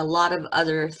 and a lot of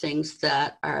other things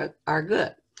that are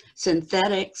good.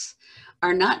 Synthetics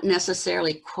are not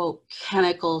necessarily, quote,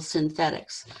 chemical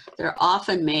synthetics. They're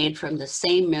often made from the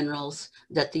same minerals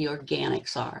that the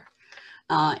organics are.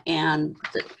 And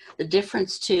the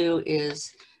difference too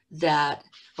is that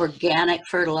organic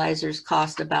fertilizers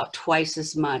cost about twice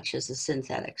as much as the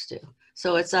synthetics do.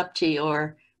 So it's up to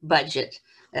your budget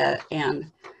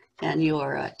and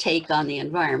your take on the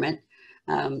environment,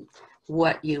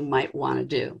 what you might want to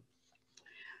do.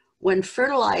 When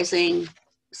fertilizing,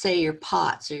 say your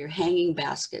pots or your hanging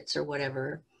baskets or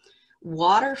whatever,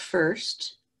 water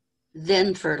first,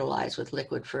 then fertilize with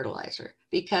liquid fertilizer.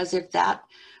 Because if that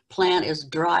plant is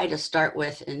dry to start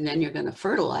with and then you're going to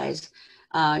fertilize,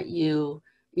 you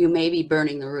may be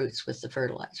burning the roots with the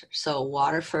fertilizer. So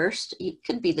water first, it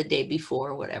could be the day before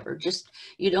or whatever. Just,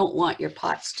 you don't want your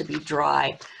pots to be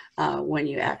dry when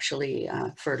you actually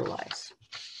fertilize.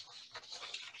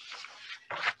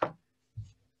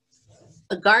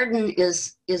 A garden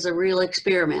is a real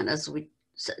experiment, as we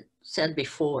said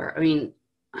before. I mean,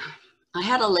 I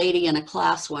had a lady in a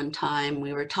class one time,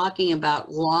 we were talking about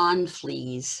lawn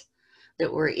fleas that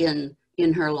were in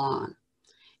her lawn.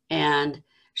 And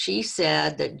she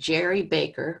said that Jerry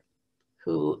Baker,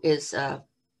 who is a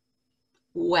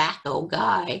wacko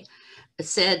guy,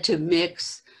 said to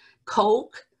mix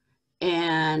Coke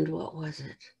and what was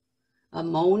it?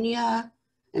 Ammonia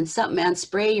and something, and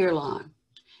spray your lawn.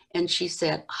 And she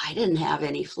said, I didn't have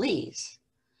any fleas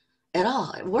at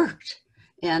all. It worked.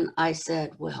 And I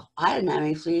said, well, I didn't have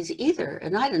any fleas either.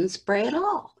 And I didn't spray at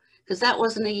all, because that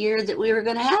wasn't a year that we were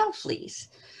going to have fleas.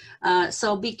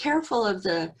 So be careful of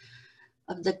the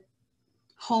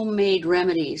homemade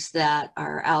remedies that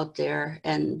are out there,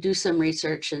 and do some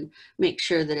research and make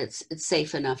sure that it's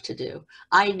safe enough to do.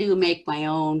 I do make my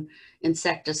own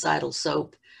insecticidal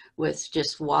soap with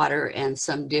just water and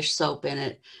some dish soap in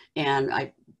it.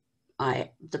 And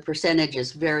the percentage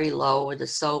is very low with the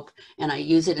soap, and I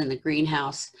use it in the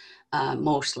greenhouse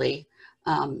mostly.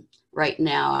 Right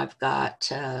now I've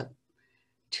got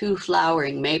 2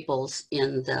 flowering maples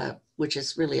which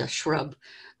is really a shrub,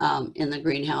 in the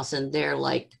greenhouse, and they're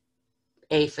like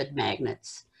aphid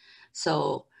magnets.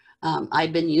 So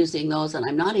I've been using those, and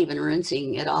I'm not even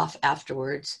rinsing it off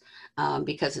afterwards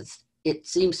because it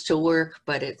seems to work,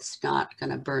 but it's not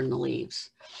going to burn the leaves.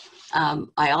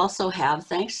 I also have,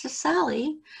 thanks to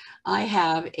Sally, I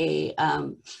have a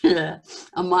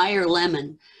Meyer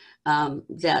lemon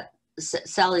that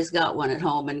Sally's got one at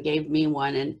home and gave me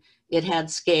one, and it had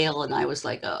scale, and I was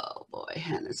like, oh boy.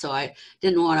 And so I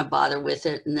didn't want to bother with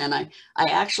it. And then I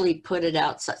actually put it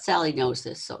outside. Sally knows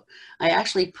this. So I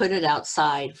actually put it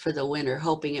outside for the winter,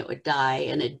 hoping it would die,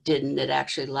 and it didn't. It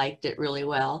actually liked it really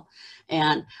well.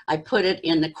 And I put it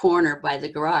in the corner by the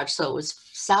garage, so it was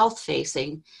south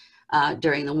facing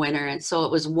during the winter. And so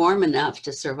it was warm enough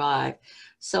to survive.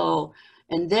 So,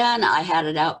 and then I had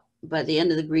it out by the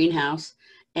end of the greenhouse,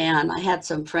 and I had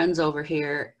some friends over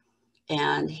here,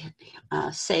 and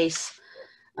Sace,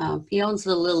 he owns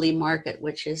the Lily Market,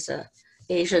 which is a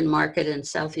Asian market in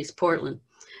Southeast Portland.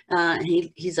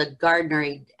 He's a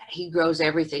gardener. he grows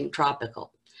everything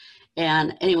tropical.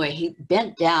 And anyway, he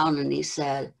bent down and he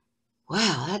said,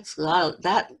 wow,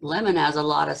 that lemon has a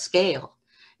lot of scale.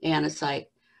 And it's like,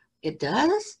 it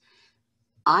does?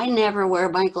 I never wear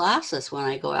my glasses when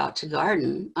I go out to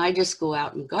garden. I just go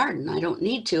out and garden. I don't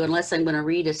need to unless I'm going to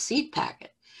read a seed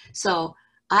packet. So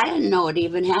I didn't know it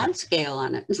even had scale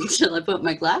on it until I put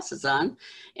my glasses on.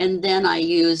 And then I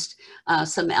used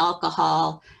some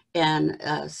alcohol and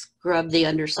scrubbed the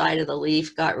underside of the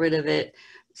leaf, got rid of it,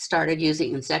 started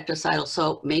using insecticidal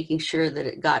soap, making sure that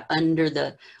it got under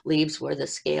the leaves where the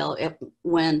scale,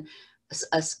 when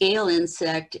a scale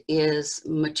insect is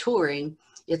maturing,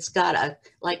 it's got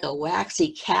like a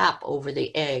waxy cap over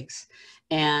the eggs.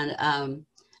 And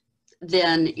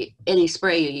then any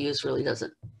spray you use really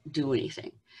doesn't do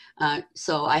anything.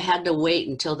 So I had to wait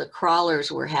until the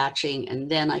crawlers were hatching, and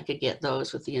then I could get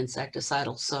those with the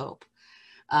insecticidal soap.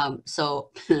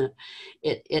 So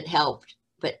it helped.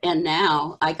 And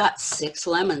now I got 6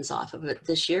 lemons off of it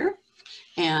this year,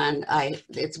 and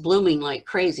it's blooming like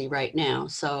crazy right now.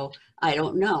 So I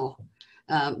don't know,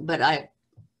 but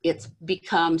it's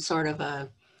become sort of a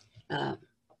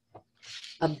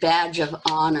badge of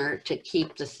honor to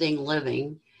keep the thing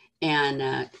living.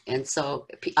 And so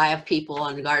I have people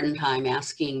on Garden Time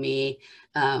asking me,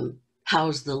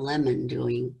 how's the lemon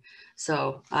doing?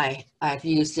 So I've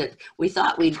used it. We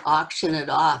thought we'd auction it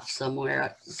off somewhere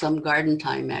at some Garden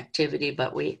Time activity,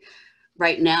 but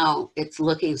right this it's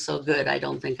looking so good, I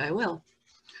don't think I will.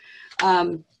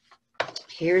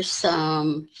 Here's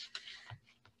some,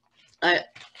 I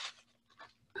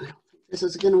don't think this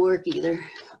is gonna work either.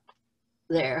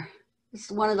 There,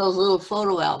 it's one of those little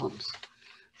photo albums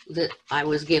that I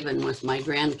was given with my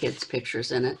grandkids'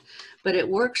 pictures in it, but it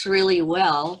works really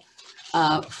well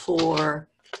for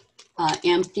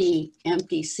empty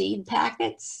seed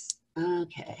packets.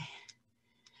 Okay,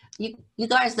 you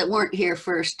guys that weren't here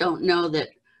first don't know that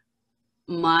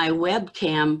my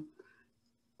webcam,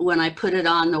 when I put it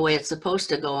on the way it's supposed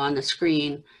to go on the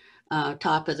screen,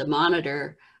 top of the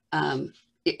monitor,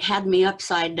 it had me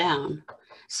upside down.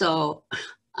 So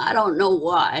I don't know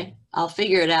why. I'll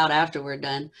figure it out after we're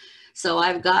done. So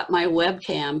I've got my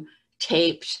webcam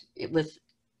taped with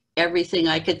everything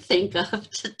I could think of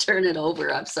to turn it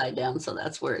over upside down. So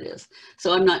that's where it is.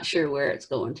 So I'm not sure where it's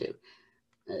going to.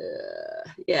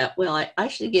 Yeah, well, I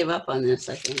should give up on this,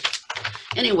 I think.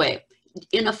 Anyway,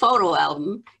 in a photo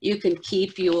album, you can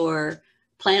keep your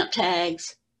plant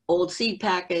tags, old seed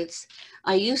packets.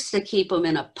 I used to keep them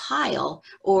in a pile,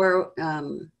 or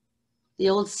the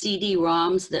old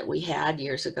CD-ROMs that we had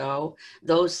years ago,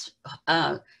 those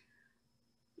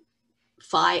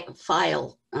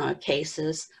file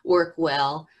cases work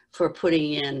well for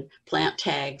putting in plant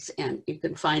tags, and you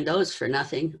can find those for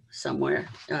nothing somewhere.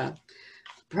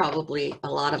 Probably a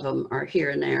lot of them are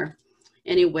here and there.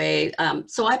 Anyway,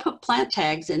 so I put plant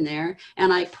tags in there,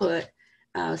 and I put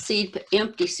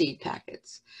empty seed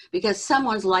packets, because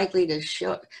someone's likely to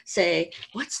say,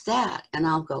 what's that? And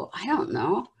I'll go, I don't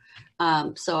know.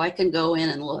 So I can go in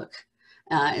and look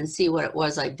and see what it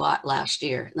was I bought last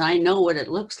year. And I know what it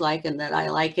looks like and that I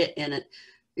like it and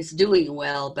it's doing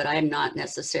well, but I'm not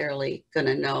necessarily going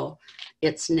to know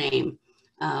its name.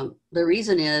 The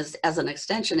reason is, as an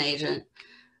extension agent,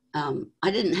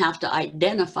 I didn't have to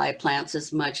identify plants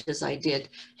as much as I did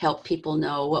help people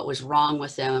know what was wrong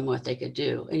with them and what they could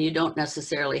do. And you don't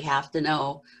necessarily have to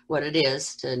know what it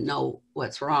is to know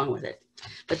what's wrong with it.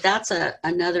 But that's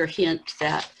another hint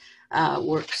that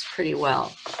works pretty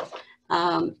well.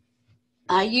 I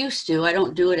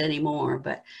don't do it anymore,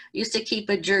 but I used to keep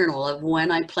a journal of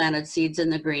when I planted seeds in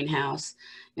the greenhouse,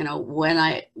 you know, when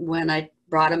I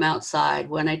brought them outside,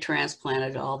 when I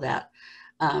transplanted, all that.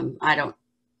 The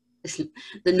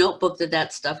notebook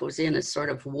that stuff was in is sort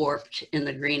of warped in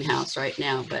the greenhouse right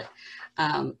now, but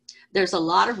there's a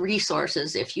lot of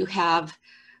resources. If you have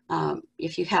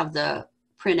the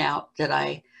printout that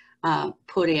I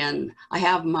put in, I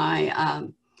have my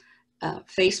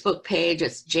Facebook page.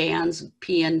 It's Jan's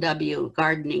PNW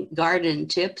Garden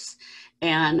Tips,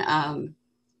 and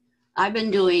I've been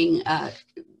doing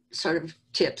sort of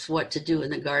tips, what to do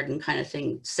in the garden kind of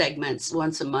thing, segments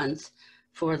once a month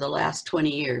for the last 20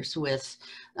 years.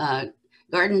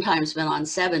 Garden Time's been on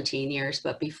 17 years,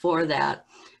 but before that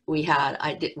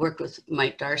I did work with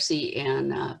Mike Darcy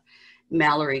and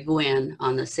Mallory Gwynn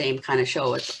on the same kind of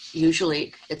show. It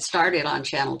started on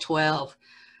channel 12.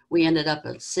 We ended up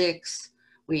at 6.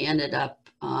 I ended up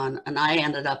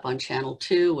on channel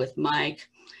 2 with Mike.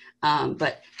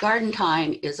 But Garden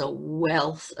Time is a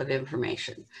wealth of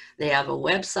information. They have a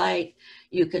website.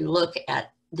 You can look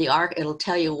at it'll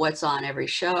tell you what's on every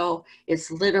show.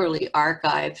 It's literally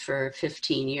archived for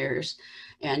 15 years,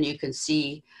 and you can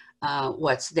see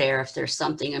what's there. If there's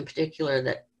something in particular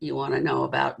that you want to know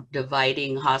about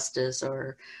dividing hostas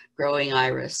or growing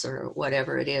iris or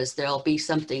whatever it is, there'll be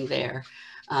something there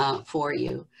for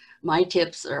you. My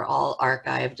tips are all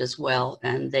archived as well,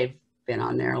 and they've been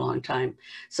on there a long time.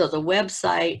 So the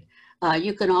website,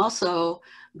 you can also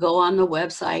go on the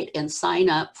website and sign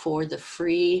up for the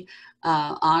free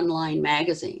online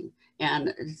magazine.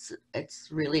 And it's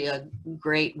really a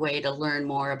great way to learn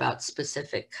more about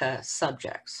specific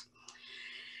subjects.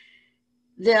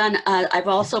 Then I've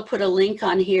also put a link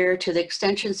on here to the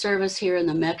Extension Service here in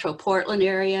the Metro Portland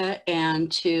area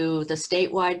and to the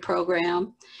statewide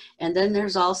program. And then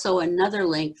there's also another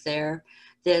link there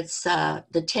that's the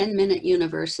 10-Minute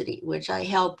University, which I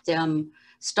helped them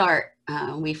start.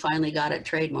 We finally got it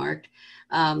trademarked,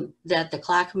 that the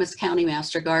Clackamas County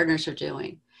Master Gardeners are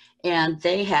doing. And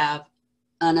they have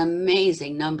an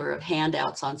amazing number of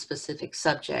handouts on specific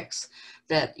subjects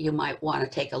that you might want to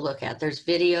take a look at. There's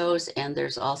videos and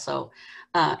there's also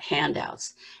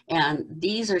handouts. And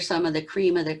these are some of the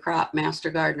cream of the crop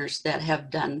master gardeners that have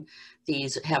done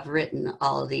these, have written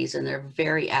all of these, and they're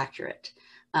very accurate.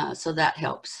 So that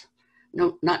helps.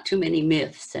 No, not too many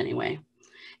myths anyway.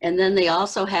 And then they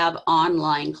also have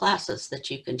online classes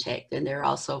that you can take, and they're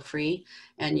also free,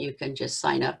 and you can just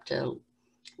sign up to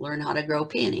learn how to grow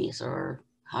peonies or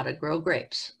how to grow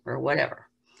grapes or whatever.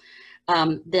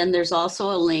 Then there's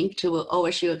also a link to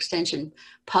OSU Extension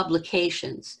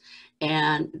publications.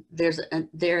 And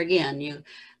there again, you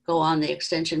go on the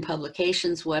Extension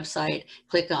Publications website,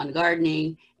 click on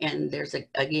gardening, and there's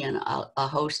again a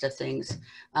host of things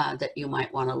that you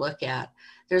might want to look at.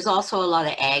 There's also a lot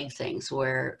of ag things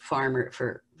where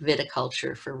for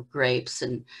viticulture, for grapes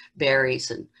and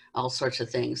berries and all sorts of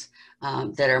things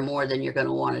that are more than you're going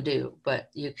to want to do, but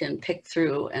you can pick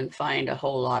through and find a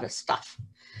whole lot of stuff.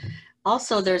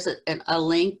 Also, there's a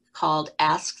link called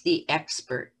Ask the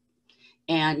Expert,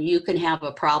 and you can have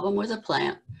a problem with a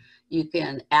plant. You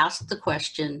can ask the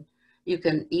question. You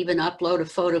can even upload a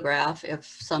photograph if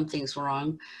something's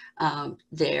wrong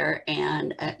there,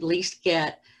 and at least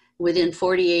get, within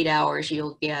 48 hours,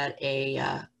 you'll get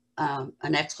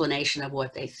an explanation of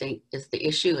what they think is the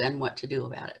issue and what to do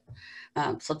about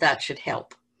it. So that should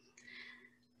help.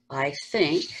 I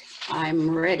think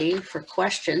I'm ready for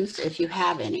questions if you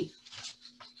have any.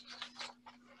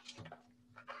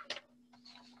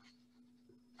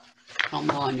 Come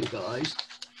on, you guys.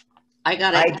 I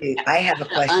do. I have a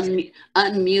question.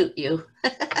 Unmute you.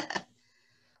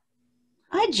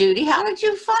 Hi, Judy. How did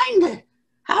you find it?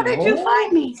 How did you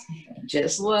find me?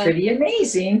 Just pretty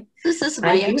amazing. This is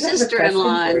my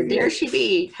ex-sister-in-law. There she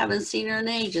be. Haven't seen her in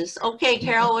ages. Okay,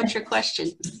 Carol, what's your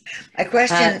question? My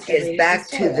question is back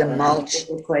to the mulch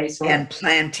and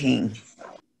planting.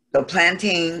 So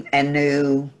planting a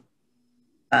new,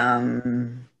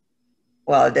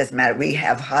 well, it doesn't matter. We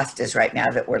have hostas right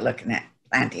now that we're looking at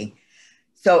planting.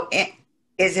 So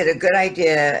is it a good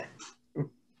idea,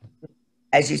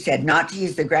 as you said, not to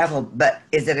use the gravel, but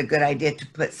is it a good idea to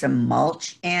put some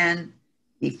mulch in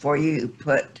before you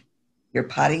put your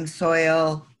potting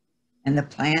soil and the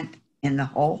plant in the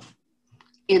hole?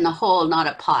 In the hole, not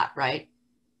a pot, right?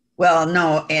 Well,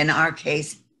 no, in our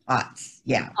case, pots,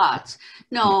 yeah. Pots.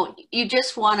 No, you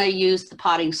just want to use the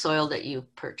potting soil that you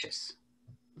purchase.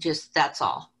 Just, that's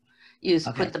all.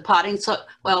 Put the potting soil,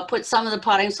 well, put some of the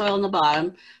potting soil in the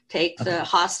bottom, take the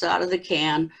hosta out of the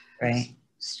can, right.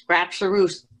 Scratch the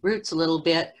roots a little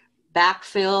bit,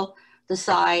 backfill the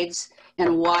sides,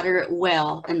 and water it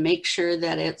well, and make sure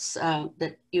that it's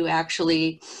that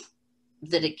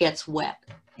it gets wet.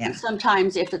 Yeah. And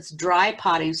sometimes if it's dry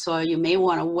potting soil, you may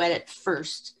want to wet it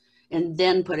first and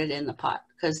then put it in the pot,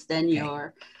 because then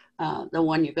the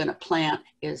one you're going to plant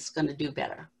is going to do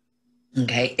better.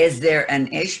 Okay. Is there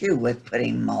an issue with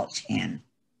putting mulch in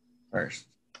first?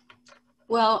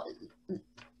 Well,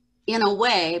 in a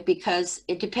way, because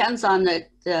it depends on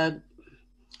the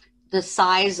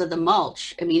size of the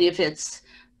mulch. I mean, if it's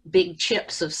big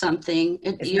chips of something,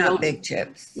 it's not big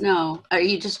chips. No. Are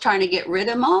you just trying to get rid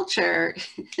of mulch, or?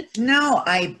 No,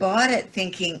 I bought it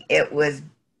thinking it was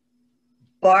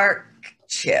bark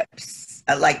chips,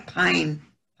 like pine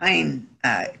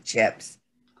chips,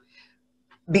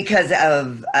 because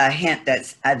of a hint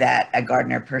that a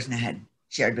gardener person had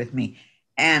shared with me.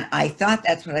 And I thought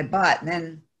that's what I bought. And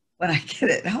then when I get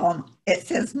it home, it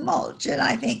says mulch. And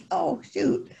I think, oh,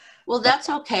 shoot. Well, that's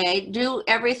okay. Do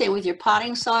everything with your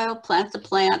potting soil, plant the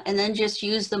plant, and then just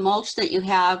use the mulch that you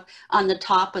have on the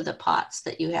top of the pots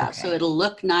that you have. So Okay. it'll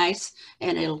look nice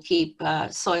and it'll keep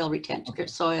soil retention,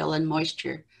 soil and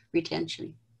moisture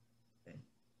retention.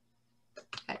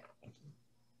 Okay.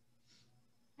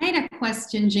 I had a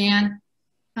question, Jan.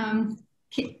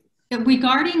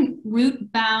 Regarding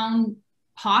root-bound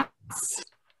pots,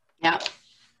 Yeah.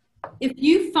 if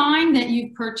you find that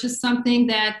you've purchased something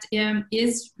that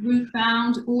is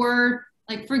root-bound, or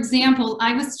like, for example,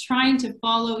 I was trying to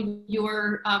follow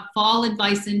your fall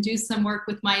advice and do some work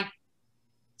with my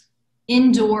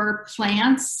indoor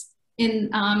plants in,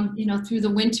 you know, through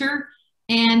the winter.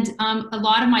 And a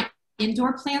lot of my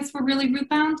indoor plants were really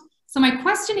root-bound. So my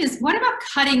question is, what about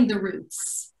cutting the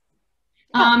roots?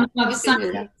 Of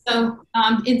something? So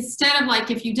instead of, like,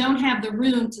 if you don't have the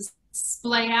room to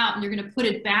splay out and you're going to put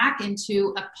it back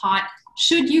into a pot,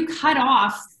 should you cut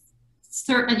off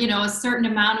certain, you know, a certain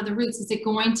amount of the roots? Is it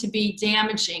going to be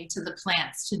damaging to the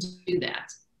plants to do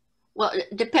that? Well,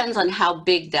 it depends on how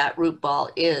big that root ball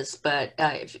is, but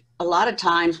a lot of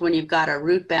times when you've got a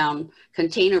root bound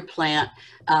container plant,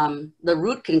 the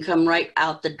root can come right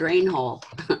out the drain hole.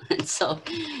 And so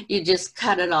you just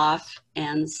cut it off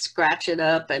and scratch it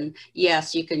up. And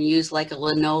yes, you can use like a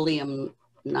linoleum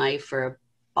knife or a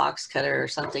box cutter or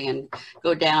something and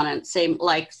go down and say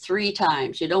like 3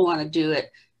 times. You don't want to do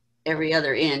it every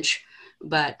other inch,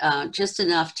 but just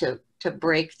enough to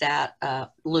break that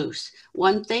loose.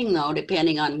 One thing though,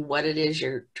 depending on what it is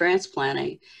you're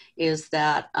transplanting, is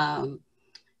that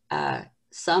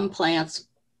some plants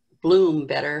bloom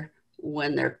better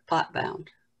when they're pot bound.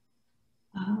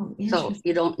 Oh, So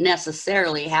you don't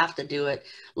necessarily have to do it.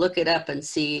 Look it up and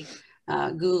see.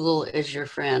 Google is your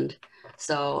friend.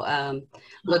 So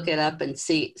look it up and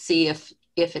see if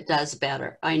it does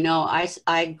better. I know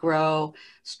I grow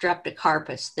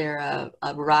Streptocarpus. They're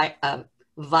a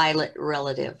violet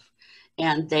relative,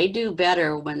 and they do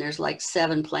better when there's like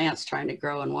 7 plants trying to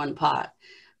grow in one pot,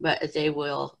 but they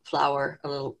will flower a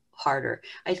little harder.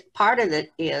 Part of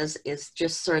it is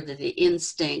just sort of the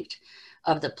instinct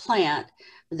of the plant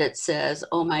that says,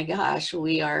 oh my gosh,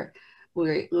 we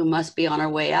must be on our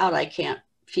way out. I can't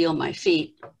feel my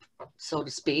feet, so to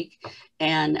speak.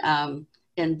 And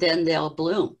then they'll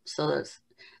bloom. So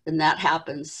then that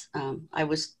happens. I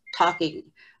was talking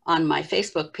on my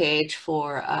Facebook page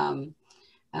for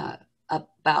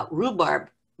about rhubarb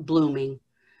blooming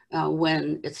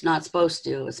when it's not supposed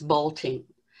to. It's bolting,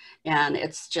 and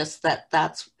it's just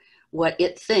that's what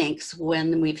it thinks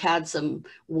when we've had some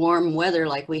warm weather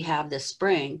like we have this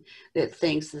spring. It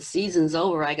thinks the season's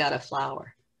over. I got a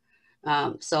flower.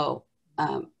 So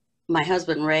my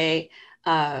husband Ray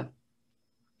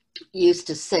used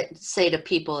to say to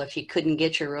people, if you couldn't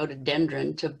get your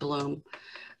rhododendron to bloom,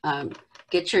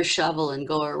 get your shovel and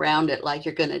go around it like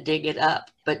you're going to dig it up,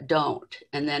 but don't,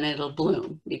 and then it'll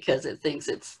bloom because it thinks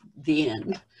it's the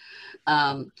end.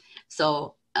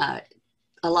 So a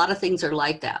lot of things are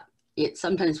like that.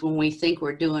 Sometimes when we think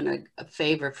we're doing a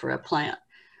favor for a plant,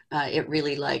 it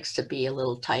really likes to be a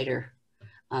little tighter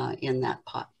in that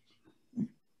pot.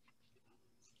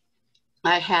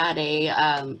 I had a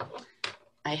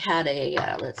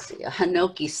let's see, a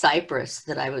Hinoki cypress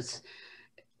that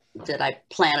I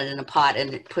planted in a pot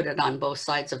and put it on both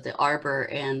sides of the arbor,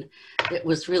 and it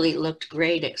was really looked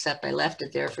great, except I left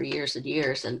it there for years and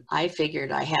years, and I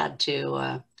figured I had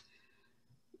to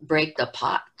break the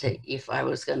pot if I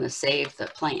was going to save the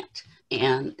plant.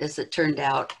 And as it turned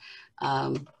out,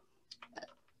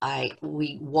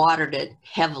 we watered it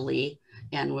heavily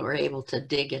and we were able to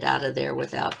dig it out of there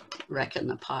without wrecking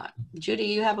the pot. Judy,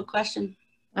 you have a question?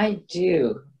 I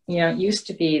do. You know, it used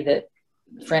to be that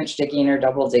French digging or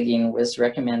double digging was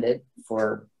recommended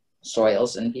for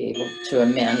soils and be able to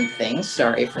amend things.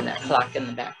 Sorry for that clock in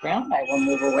the background. I will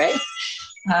move away.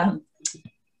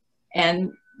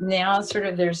 And now sort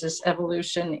of there's this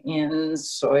evolution in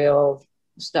soil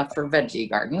stuff for veggie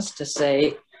gardens to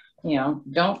say, you know,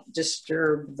 don't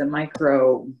disturb the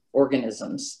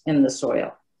microorganisms in the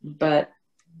soil. But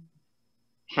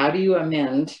how do you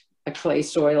amend a clay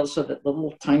soil so that the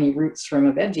little tiny roots from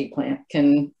a veggie plant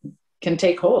can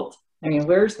take hold? I mean,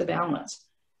 where's the balance?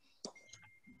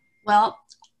 Well,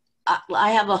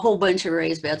 I have a whole bunch of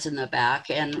raised beds in the back,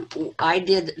 and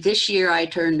this year I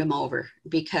turned them over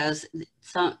because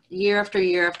year after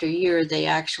year after year, they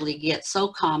actually get so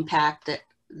compact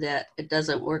that it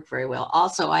doesn't work very well.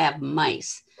 Also, I have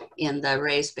mice in the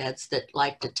raised beds that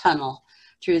like to tunnel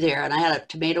through there. And I had a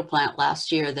tomato plant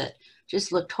last year that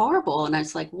just looked horrible. And I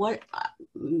was like, what?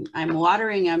 I'm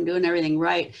watering, I'm doing everything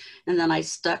right. And then I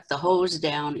stuck the hose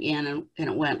down in and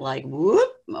it went like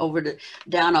whoop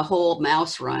down a whole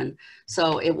mouse run.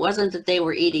 So it wasn't that they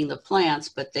were eating the plants,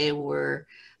 but they were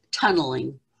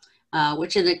tunneling,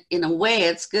 which in a way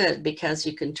it's good because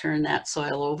you can turn that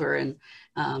soil over and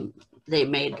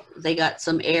they got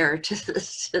some air to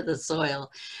the soil.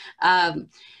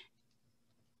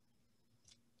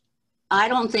 I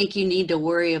don't think you need to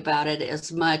worry about it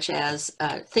as much as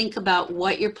think about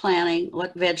what you're planting,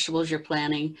 what vegetables you're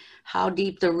planting, how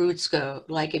deep the roots go.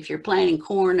 Like if you're planting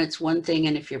corn, it's one thing,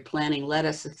 and if you're planting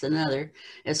lettuce, it's another,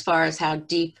 as far as how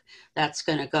deep that's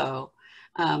going to go.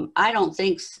 I don't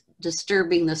think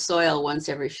disturbing the soil once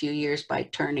every few years by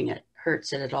turning it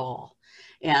hurts it at all.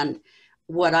 And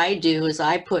what I do is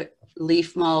I put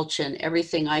leaf mulch and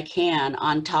everything I can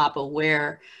on top of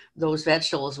where those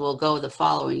vegetables will go the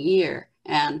following year.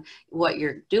 And what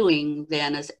you're doing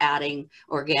then is adding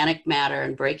organic matter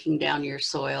and breaking down your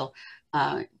soil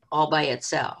all by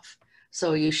itself.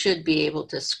 So you should be able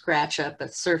to scratch up a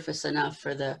surface enough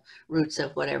for the roots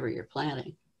of whatever you're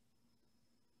planting.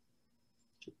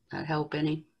 That help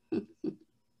any?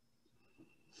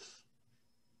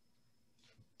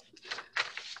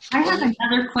 I have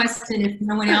another question if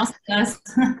no one else does.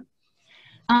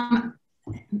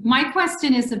 My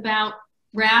question is about a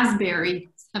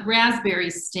raspberry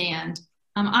stand.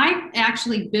 I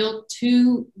actually built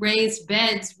 2 raised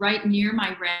beds right near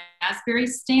my raspberry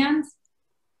stands.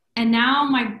 And now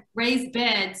my raised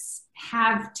beds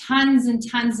have tons and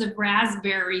tons of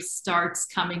raspberry starts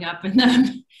coming up in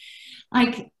them.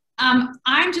 Like,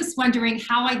 I'm just wondering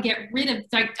how I get rid of,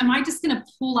 like, am I just going to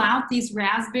pull out these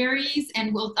raspberries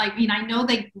and I know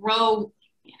they grow,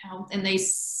 and they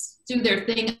do their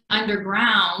thing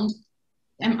underground.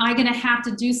 Am I going to have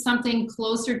to do something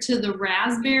closer to the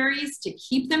raspberries to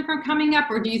keep them from coming up?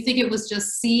 Or do you think it was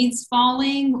just seeds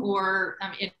falling, or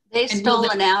they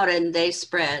stolen out and they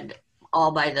spread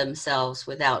all by themselves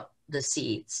without the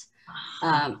seeds.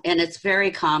 And it's very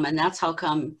common. That's how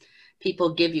come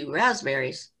people give you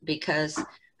raspberries, because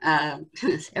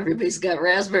everybody's got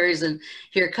raspberries and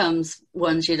here comes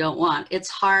ones you don't want. It's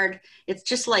hard. It's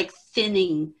just like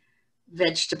thinning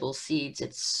vegetable seeds.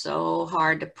 It's so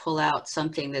hard to pull out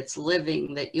something that's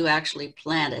living that you actually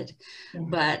planted. Mm-hmm.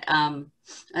 But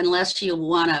unless you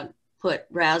want to put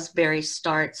raspberry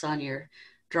starts on your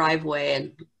driveway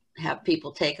and have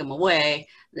people take them away,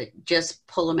 just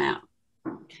pull them out.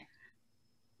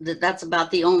 That's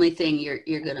about the only thing you're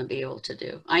going to be able to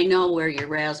do. I know where your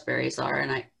raspberries are,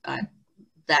 and I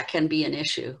that can be an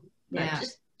issue. Yeah.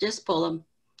 Just pull them.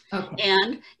 Okay.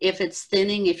 And if it's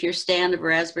thinning, if your stand of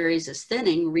raspberries is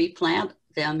thinning, replant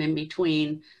them in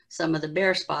between some of the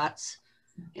bare spots,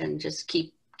 and just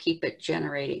keep it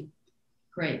generating.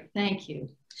 Great, thank you.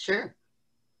 Sure.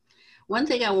 One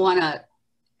thing I want to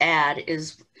add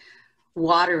is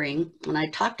watering, and I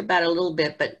talked about it a little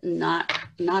bit, but not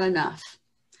enough.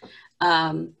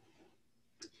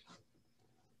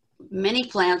 Many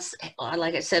plants,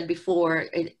 like I said before,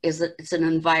 it's an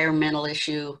environmental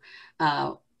issue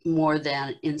more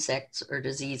than insects or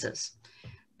diseases.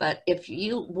 But if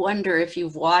you wonder if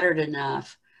you've watered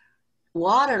enough,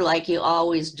 water like you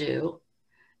always do,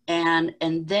 and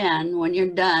then when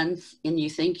you're done and you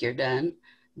think you're done,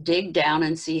 dig down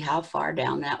and see how far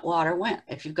down that water went.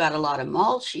 If you've got a lot of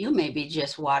mulch, you may be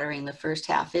just watering the first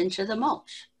 ½ inch of the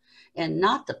mulch and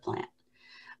not the plant.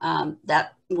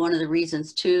 That one of the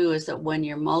reasons too is that when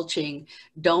you're mulching,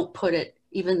 don't put it,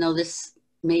 even though this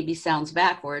maybe sounds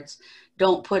backwards,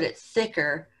 don't put it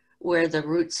thicker where the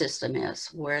root system is,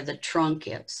 where the trunk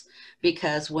is,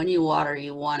 because when you water,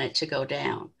 you want it to go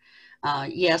down.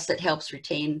 Yes, it helps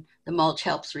retain, the mulch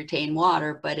helps retain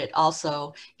water, but it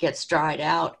also gets dried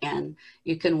out, and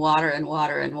you can water and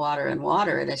water and water and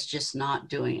water, and it's just not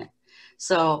doing it.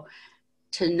 So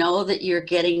to know that you're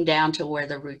getting down to where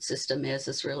the root system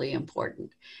is really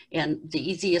important. And the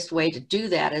easiest way to do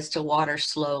that is to water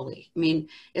slowly. I mean,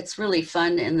 it's really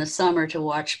fun in the summer to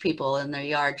watch people in their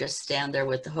yard just stand there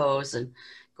with the hose and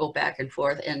go back and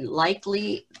forth, and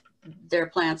likely their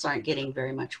plants aren't getting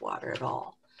very much water at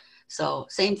all. So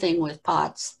same thing with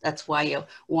pots. That's why you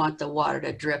want the water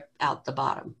to drip out the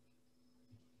bottom.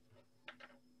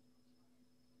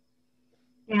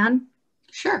 Dan?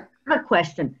 Sure. I have a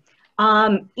question.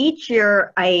 Each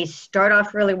year I start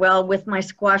off really well with my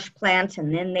squash plants,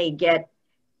 and then I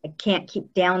can't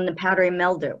keep down the powdery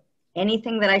mildew.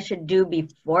 Anything that I should do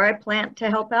before I plant to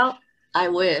help out? I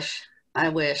wish,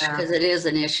 because it is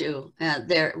an issue.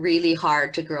 They're really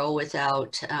hard to grow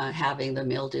without having the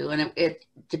mildew, and it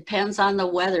depends on the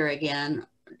weather again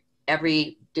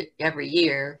every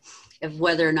year. of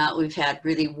whether or not we've had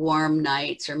really warm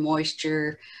nights or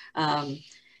moisture.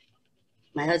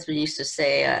 My husband used to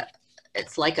say,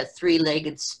 it's like a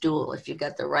three-legged stool. If you've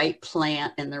got the right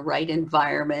plant and the right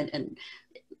environment and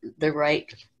the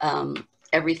right,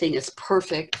 everything is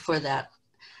perfect for that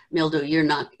mildew, you're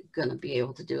not going to be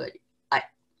able to do it.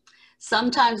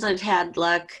 Sometimes I've had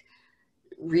luck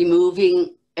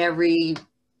removing every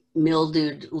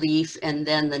mildewed leaf, and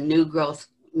then the new growth,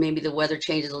 maybe the weather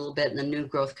changes a little bit and the new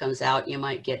growth comes out. You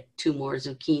might get 2 more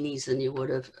zucchinis than you would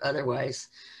have otherwise.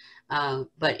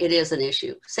 But it is an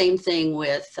issue. Same thing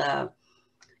with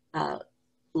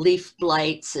leaf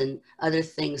blights and other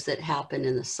things that happen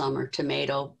in the summer,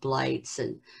 tomato blights,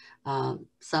 and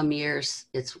some years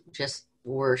it's just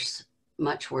worse,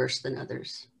 much worse than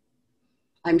others.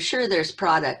 I'm sure there's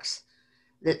products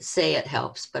that say it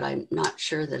helps, but I'm not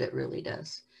sure that it really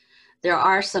does. There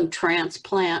are some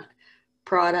transplant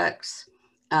products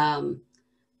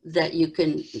that you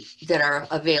can, that are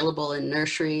available in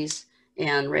nurseries.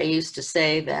 And Ray used to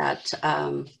say that,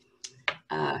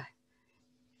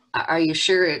 are you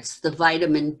sure it's the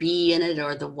vitamin B in it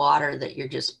or the water that you're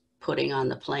just putting on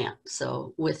the plant?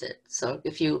 So with it. So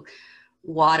if you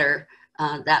water,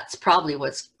 that's probably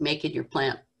what's making your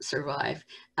plant survive.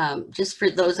 Just for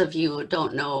those of you who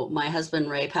don't know, my husband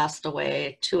Ray passed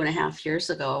away 2.5 years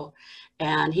ago,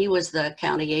 and he was the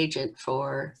county agent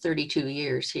for 32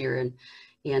 years here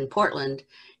in Portland,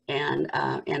 and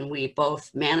we both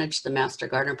managed the Master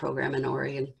Gardener program in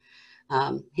Oregon.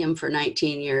 Him for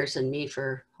 19 years and me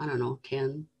for, I don't know,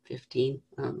 10, 15,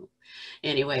 I don't know.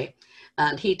 Anyway,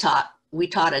 and we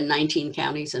taught in 19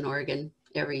 counties in Oregon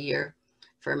every year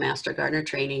for Master Gardener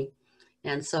training.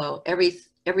 And so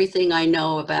everything I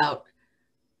know about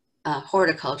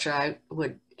horticulture, I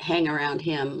would hang around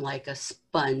him like a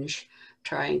sponge,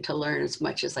 trying to learn as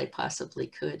much as I possibly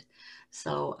could.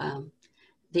 So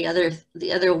the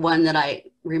other one that I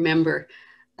remember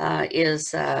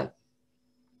is that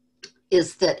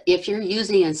if you're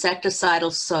using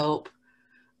insecticidal soap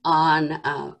on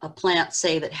a plant,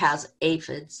 say that has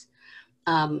aphids,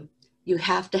 you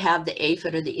have to have the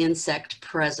aphid or the insect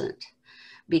present,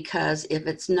 because if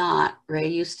it's not, Ray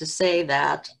used to say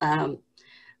that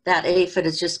that aphid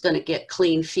is just going to get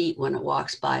clean feet when it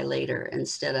walks by later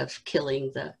instead of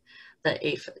killing the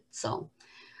aphid. So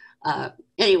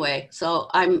anyway, so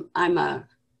I'm a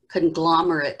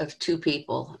conglomerate of 2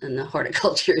 people in the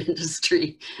horticulture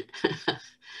industry.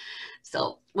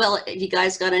 So, well, have you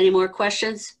guys got any more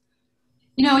questions?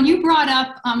 You know, you brought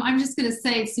up, I'm just going to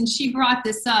say, since she brought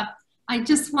this up, I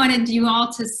just wanted you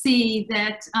all to see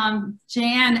that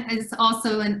Jan is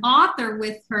also an author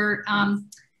with her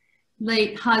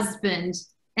late husband.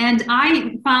 And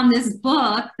I found this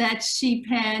book that she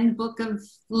penned, Book of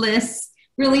Lists,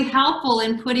 really helpful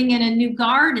in putting in a new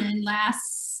garden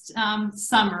last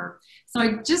summer. So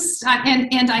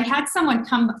and I had someone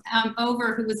come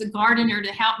over who was a gardener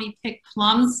to help me pick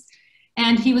plums.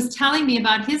 And he was telling me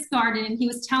about his garden, and he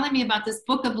was telling me about this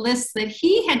book of lists that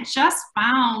he had just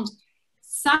found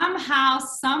somehow,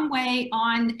 some way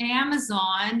on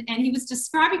Amazon. And he was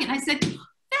describing it. And I said,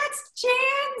 that's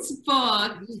Jan's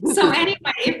book. So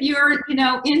anyway, if you're, you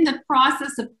know, in the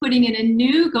process of putting in a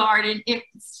new garden,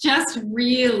 it's just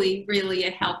really, really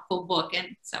a helpful book.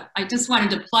 And so I just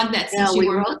wanted to plug that. Yeah, we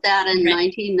wrote that in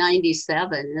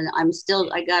 1997, and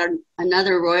I got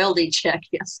another royalty check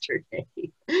yesterday.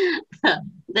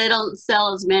 They don't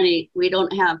sell as many. We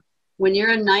don't have, when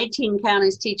you're in 19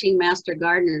 counties teaching Master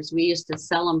Gardeners, we used to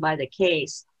sell them by the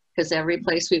case, because every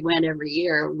place we went every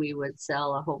year, we would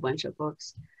sell a whole bunch of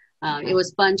books. It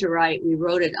was fun to write. We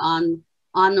wrote it on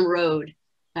the road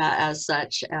as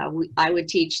such. I would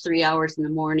teach 3 hours in the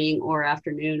morning or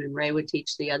afternoon, and Ray would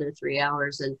teach the other 3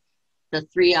 hours. And the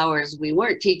 3 hours we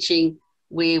weren't teaching,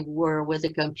 we were with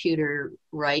a computer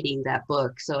writing that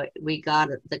book. So we got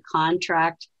the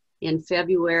contract in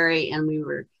February, and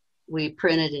we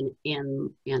printed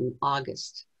in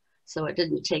August. So it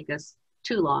didn't take us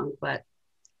too long, but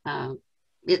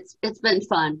it's been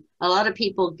fun. A lot of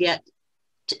people get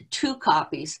 2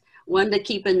 copies, one to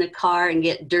keep in the car and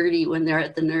get dirty when they're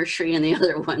at the nursery, and the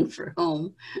other one for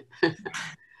home.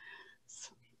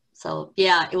 So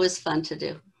yeah, it was fun to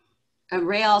do. And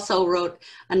Ray also wrote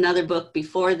another book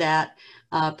before that,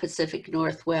 Pacific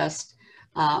Northwest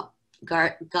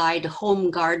Guide to Home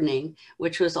Gardening,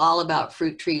 which was all about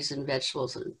fruit trees and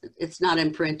vegetables. It's not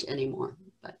in print anymore,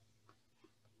 but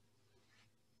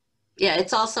yeah,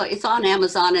 it's on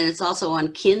Amazon, and it's also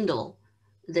on Kindle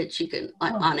that you can,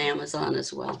 on Amazon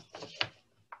as well.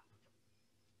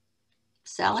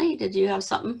 Sally, did you have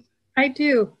something? I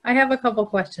do. I have a couple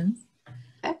questions.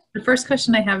 Okay. The first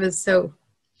question I have is, so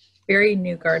very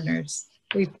new gardeners.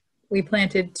 We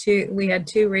planted we had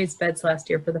 2 raised beds last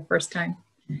year for the first time.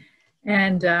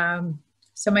 And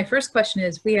so my first question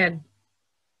is,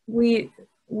 we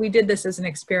did this as an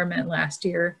experiment last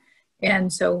year,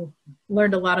 and so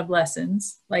learned a lot of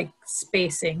lessons like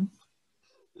spacing.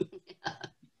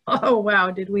 Oh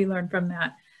wow, did we learn from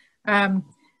that?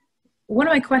 One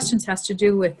of my questions has to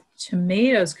do with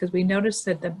tomatoes, because we noticed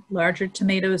that the larger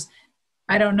tomatoes,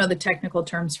 I don't know the technical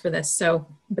terms for this,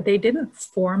 but they didn't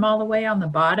form all the way on the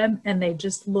bottom, and they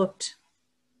just looked,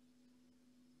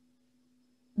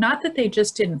 not that they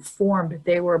just didn't form, but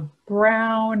they were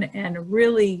brown and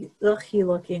really ugly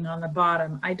looking on the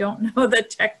bottom. I don't know the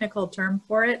technical term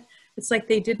for it. It's like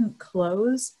they didn't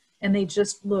close and they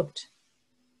just looked.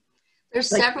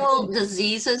 There's like, several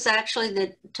diseases actually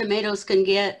that tomatoes can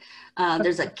get.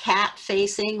 There's a cat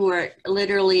facing where it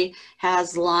literally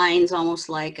has lines almost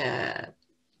like a,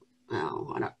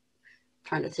 I'm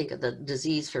trying to think of the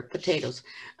disease for potatoes.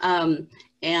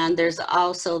 And there's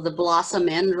also the blossom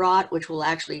end rot, which will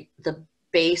actually, the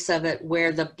base of it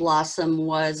where the blossom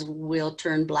was will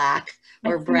turn black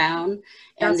or brown.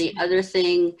 And the other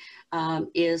thing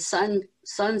is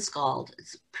sun scald.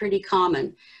 It's pretty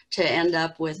common to end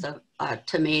up with a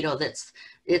tomato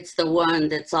it's the one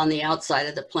that's on the outside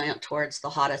of the plant towards the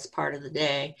hottest part of the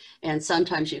day. And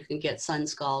sometimes you can get sun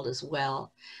scald as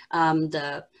well.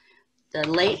 The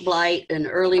late blight and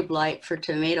early blight for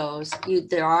tomatoes,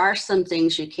 there are some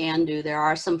things you can do. There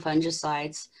are some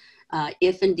fungicides,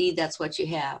 if indeed that's what you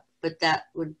have. But that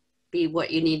would be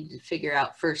what you need to figure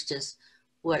out first, is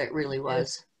what it really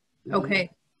was. Okay,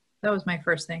 that was my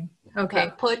first thing.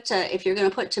 Okay. If you're going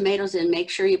to put tomatoes in, make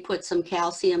sure you put some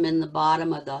calcium in the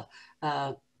bottom of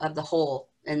the hole,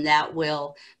 and that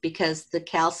will, because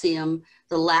the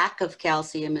lack of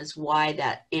calcium is why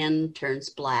that end turns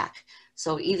black.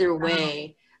 So either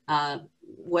way,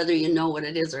 whether you know what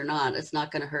it is or not, it's not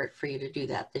going to hurt for you to do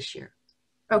that this year.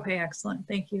 Okay, excellent.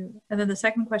 Thank you. And then the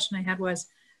second question I had was,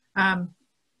 do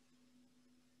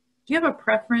you have a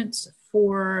preference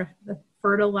for the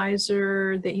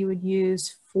fertilizer that you would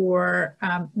use for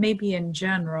maybe in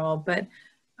general, but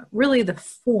really the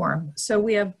form? So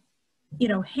we have,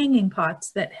 hanging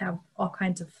pots that have all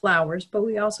kinds of flowers, but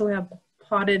we also have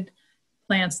potted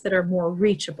plants that are more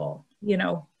reachable,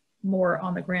 more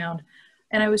on the ground.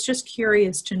 And I was just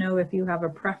curious to know if you have a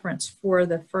preference for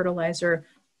the fertilizer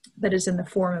that is in the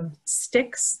form of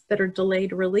sticks that are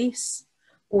delayed release,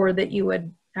 or that you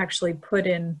would actually put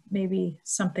in maybe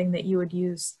something that you would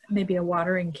use, maybe a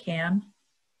watering can.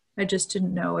 I just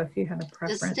didn't know if you had a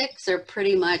preference. The sticks are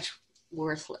pretty much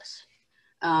worthless.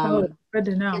 Good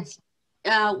to know.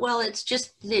 It's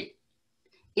just that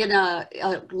in a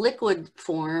liquid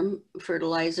form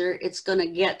fertilizer, it's going to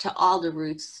get to all the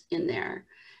roots in there.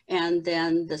 And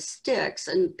then the sticks,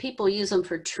 and people use them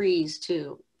for trees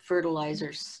too,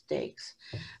 fertilizer stakes.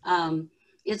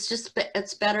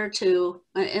 It's better to,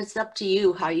 it's up to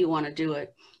you how you want to do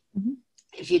it. Mm-hmm.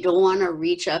 If you don't want to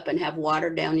reach up and have water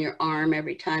down your arm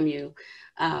every time you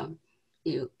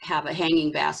have a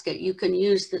hanging basket, you can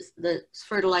use the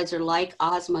fertilizer like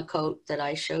Osmocote that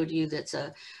I showed you. That's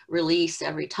a release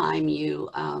every time you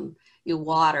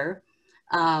water,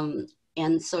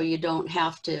 and so you don't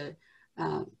have to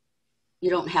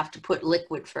put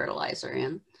liquid fertilizer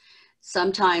in.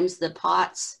 Sometimes the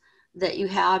pots that you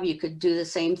have, you could do the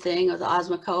same thing with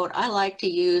Osmocote. I like to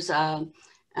use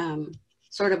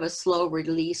sort of a slow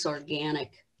release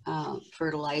organic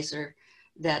fertilizer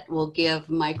that will give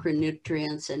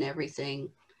micronutrients and everything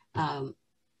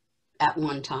at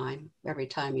one time, every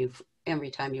time you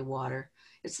water.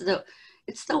 It's the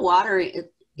water.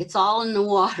 It's all in the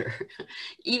water.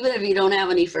 Even if you don't have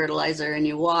any fertilizer and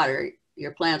you water,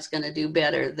 your plant's going to do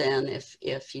better than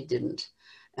if you didn't.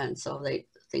 And so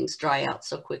things dry out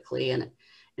so quickly, and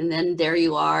then there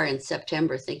you are in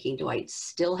September thinking, do I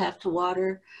still have to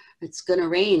water? It's going to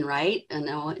rain, right? And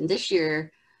this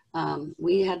year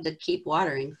we had to keep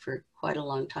watering for quite a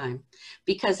long time,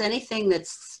 because anything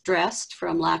that's stressed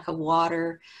from lack of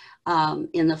water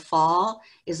in the fall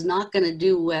is not going to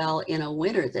do well in a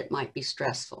winter that might be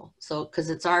stressful. So, because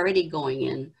it's already going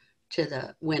into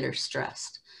the winter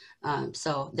stressed.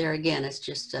 So there again, it's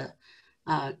just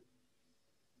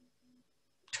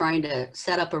trying to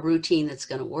set up a routine that's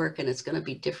going to work, and it's going to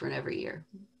be different every year.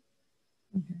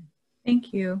 Okay.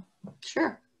 Thank you.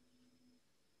 Sure.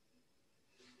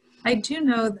 I do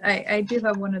know, I do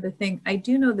have one other thing. I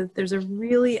do know that there's a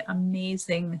really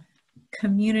amazing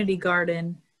community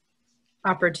garden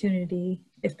opportunity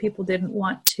if people didn't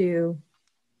want to,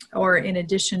 or in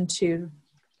addition to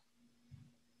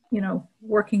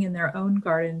working in their own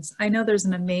gardens. I know there's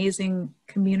an amazing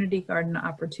community garden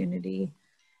opportunity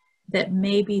that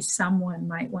maybe someone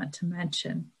might want to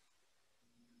mention.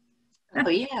 Oh,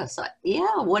 yes.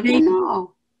 Yeah, what do you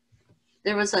know?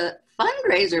 There was a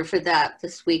fundraiser for that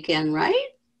this weekend, right?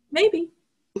 Maybe.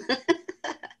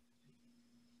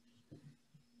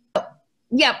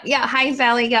 Yep. Yeah. Hi,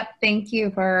 Sally. Yep. Thank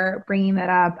you for bringing that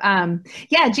up.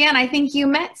 Yeah, Jan, I think you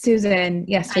met Susan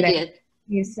yesterday. I did.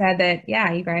 You said that,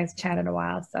 yeah, you guys chatted a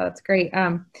while, so it's great.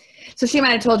 So she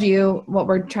might have told you what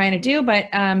we're trying to do, but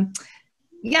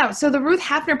yeah, so the Ruth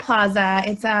Hafner Plaza,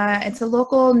 it's a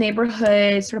local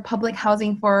neighborhood sort of public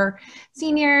housing for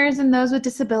seniors and those with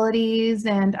disabilities.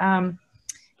 And,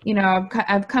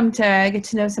 I've come to get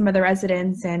to know some of the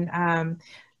residents, and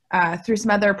through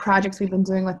some other projects we've been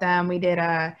doing with them. We did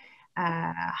a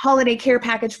holiday care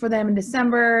package for them in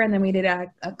December, and then we did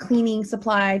a cleaning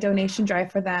supply donation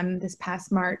drive for them this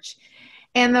past March.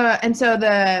 And so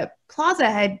the plaza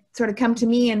had sort of come to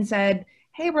me and said,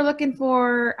 hey, we're looking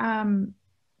for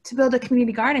to build a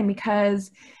community garden, because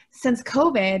since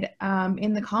COVID,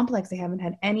 in the complex, they haven't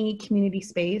had any community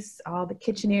space. All the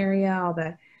kitchen area, all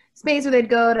the space where they'd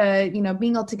go to,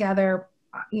 mingle together,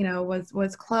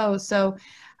 was closed. So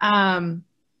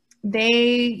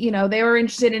they were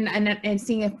interested in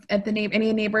seeing if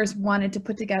any neighbors wanted to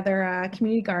put together a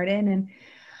community garden. And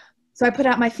so I put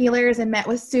out my feelers and met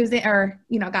with Susan, or,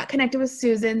 got connected with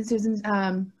Susan. Susan's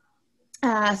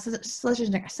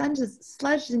Schlesinger,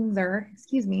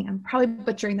 excuse me, I'm probably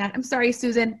butchering that. I'm sorry,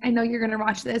 Susan. I know you're going to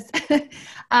watch this.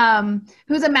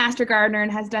 Who's a master gardener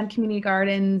and has done community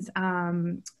gardens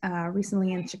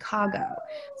recently in Chicago.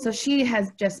 So she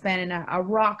has just been a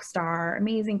rock star,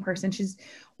 amazing person.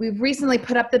 We've recently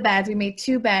put up the beds. We made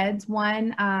 2 beds,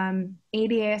 one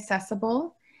ADA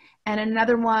accessible, and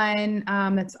another one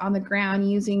that's on the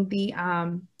ground using the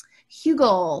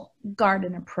Hugel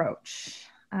garden approach.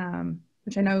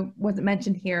 Which I know wasn't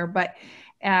mentioned here, but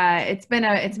it's been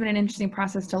an interesting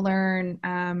process to learn,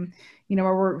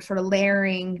 where we're sort of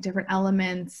layering different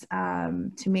elements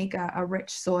to make a rich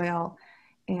soil.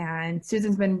 And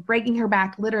Susan's been breaking her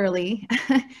back literally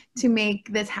to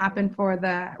make this happen for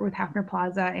the Ruth Hafner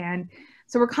Plaza. And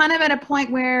so we're kind of at a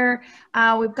point where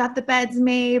we've got the beds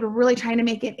made. We're really trying to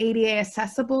make it ADA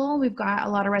accessible. We've got a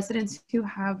lot of residents who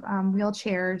have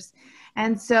wheelchairs.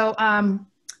 And so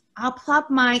I'll plop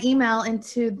my email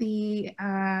into the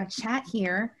chat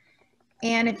here.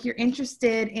 And if you're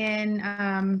interested in,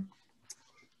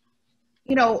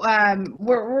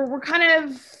 we're kind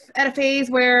of at a phase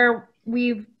where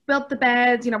we've built the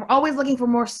beds, we're always looking for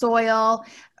more soil.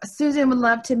 Susan would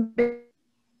love to.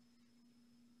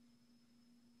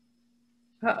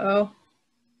 Uh-oh.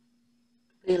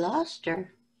 We lost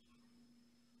her.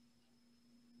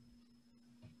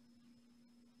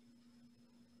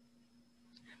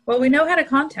 Well, we know how to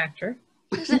contact her.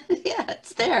 Yeah,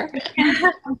 it's there.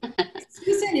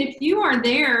 Susan, if you are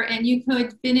there and you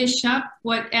could finish up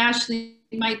what Ashley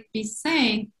might be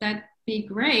saying, that'd be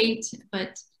great,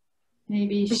 but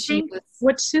maybe she was...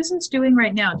 What Susan's doing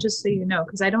right now, just so you know,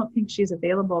 because I don't think she's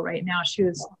available right now. She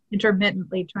was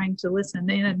intermittently trying to listen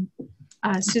in.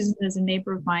 Susan is a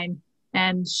neighbor of mine,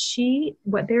 and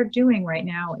what they're doing right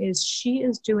now is she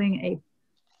is doing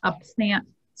a plant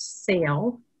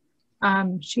sale.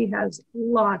 She has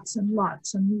lots and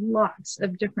lots and lots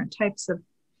of different types of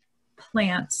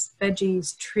plants,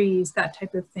 veggies, trees, that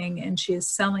type of thing. And she is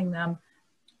selling them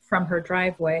from her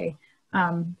driveway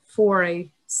for a,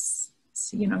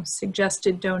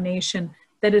 suggested donation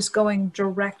that is going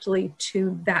directly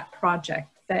to that project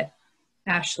that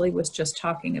Ashley was just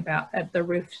talking about at the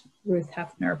Ruth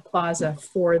Hafner Plaza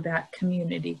for that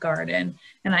community garden.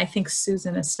 And I think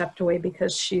Susan has stepped away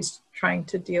because she's trying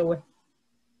to deal with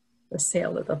the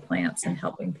sale of the plants and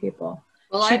helping people.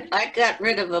 Well, I got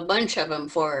rid of a bunch of them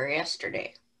for her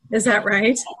yesterday. Is that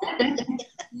right?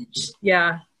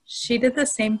 Yeah, she did the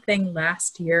same thing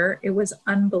last year. It was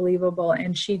unbelievable.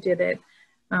 And she did it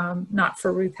not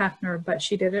for Ruth Hafner, but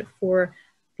she did it for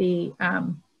the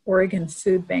Oregon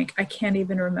Food Bank. I can't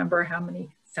even remember how many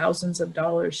thousands of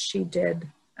dollars she did.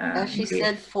 She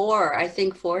said I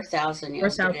think 4,000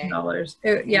 yesterday.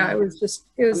 $4,000. Yeah, it was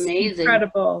amazing.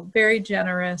 Incredible, very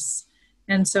generous.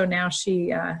 And so now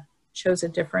she chose a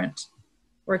different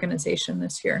organization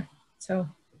this year. So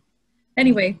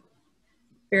anyway,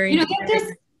 very.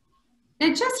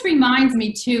 It just reminds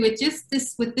me too,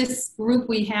 with this group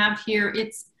we have here,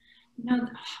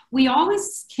 we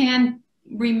always can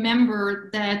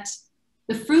remember that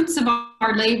the fruits of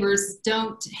our labors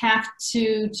don't have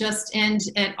to just end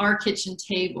at our kitchen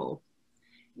table.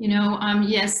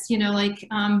 Yes,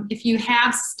 if you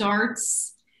have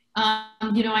starts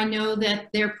You know, I know that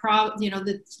they're you know,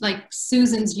 that like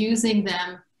Susan's using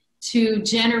them to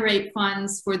generate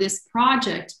funds for this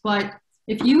project. But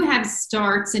if you have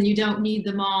starts and you don't need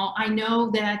them all, I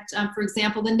know that, for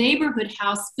example, the Neighborhood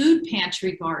House Food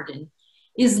Pantry Garden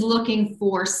is looking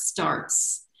for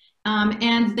starts.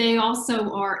 And they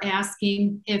also are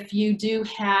asking if you do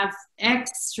have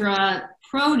extra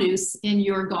produce in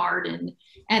your garden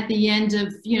at the end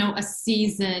of, you know, a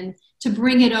season, to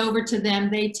bring it over to them.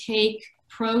 They take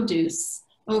produce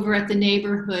over at the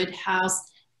Neighborhood House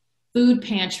Food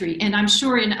Pantry. And I'm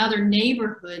sure in other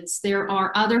neighborhoods, there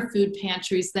are other food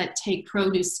pantries that take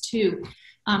produce too.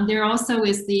 There also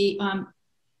is the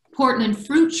Portland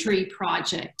Fruit Tree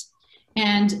Project.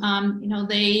 And, you know,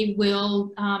 they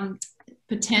will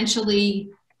potentially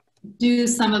do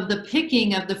some of the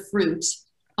picking of the fruit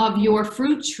of your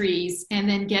fruit trees and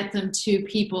then get them to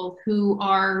people who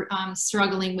are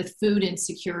struggling with food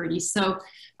insecurity. So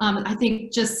I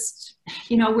think just,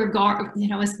 you know, you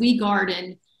know, as we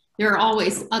garden, there are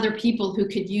always other people who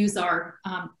could use our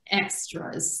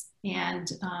extras.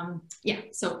 And yeah,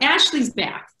 so Ashley's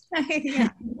back. Yeah.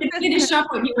 Finish up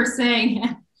what you were saying.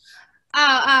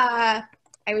 I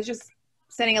was just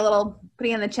sending a little,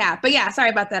 putting in the chat. But yeah, sorry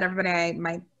about that, everybody.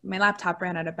 My laptop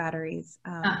ran out of batteries.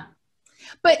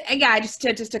 But yeah, just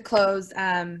to close,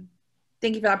 thank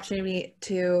you for the opportunity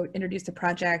to introduce the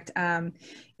project.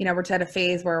 You know, we're at a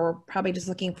phase where we're probably just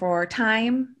looking for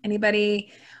time.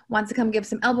 Anybody wants to come give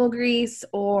some elbow grease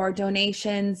or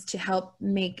donations to help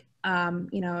make,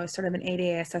 you know, sort of an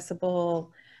ADA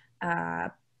accessible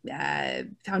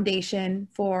foundation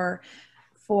for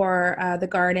the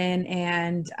garden,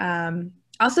 and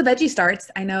also veggie starts.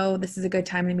 I know this is a good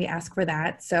time to maybe ask for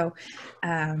that. So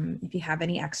if you have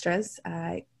any extras,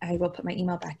 I will put my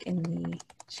email back in the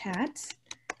chat.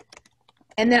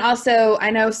 And then also, I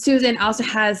know Susan also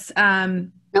has.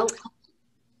 Nope.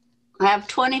 I have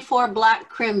 24 black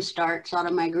crim starts out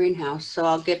of my greenhouse, so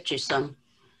I'll get you some.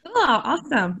 Oh,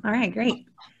 awesome. All right, great.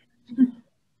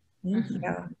 Thank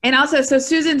you. And also, so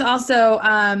Susan's also,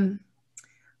 I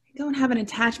don't have an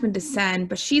attachment to send,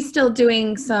 but she's still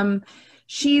doing some,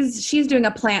 she's doing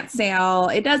a plant sale.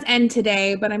 It does end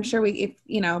today, but I'm sure if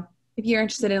you're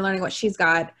interested in learning what she's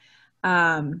got,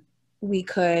 we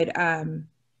could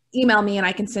email me and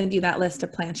I can send you that list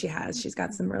of plants she has. She's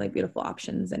got some really beautiful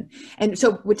options, and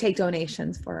so would take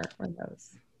donations for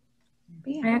those.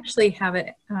 Yeah. I actually have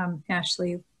it,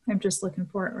 Ashley. I'm just looking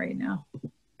for it right now.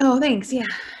 Oh, thanks. Yeah,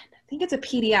 I think it's a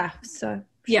PDF. So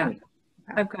yeah,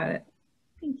 I've got it.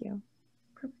 Thank you.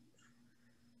 Perfect.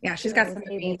 Yeah, she's got some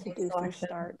able to do some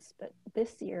starts, but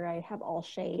this year I have all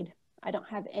shade. I don't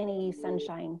have any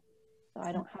sunshine, so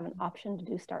I don't have an option to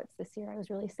do starts this year. I was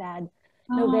really sad.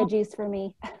 No veggies for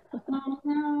me. Oh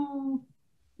no.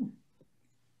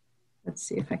 Let's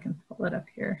see if I can pull it up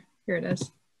here. Here it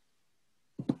is.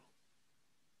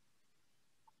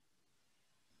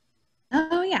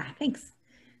 Oh yeah, thanks.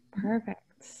 Perfect.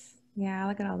 Yeah,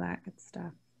 look at all that good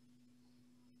stuff.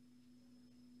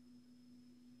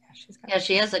 Yeah,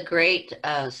 she has a great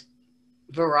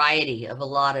variety of a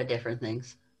lot of different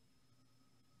things.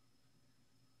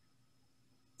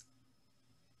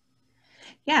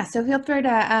 Yeah, so feel free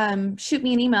to shoot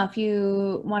me an email if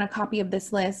you want a copy of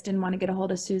this list and want to get a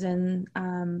hold of Susan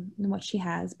and what she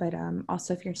has. But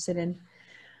also if you're interested in,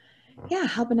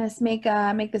 helping us make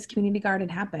this community garden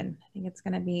happen. I think it's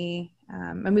going to be,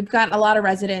 and we've got a lot of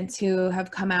residents who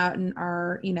have come out and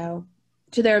are,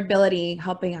 to their ability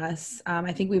helping us.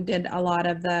 I think we've did a lot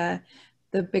of the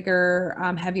bigger,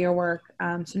 heavier work.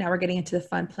 So now we're getting into the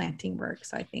fun planting work.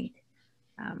 So I think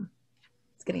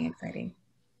it's getting exciting.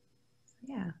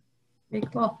 Yeah. Very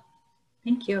cool.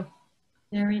 Thank you.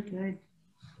 Very good.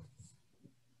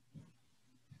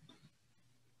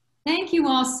 Thank you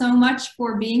all so much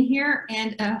for being here,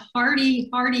 and a hearty,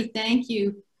 hearty thank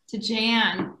you to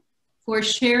Jan for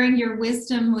sharing your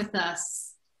wisdom with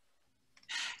us.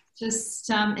 Just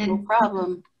and no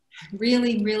problem.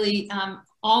 Really, really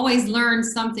always learn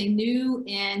something new,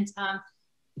 and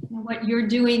what you're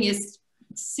doing is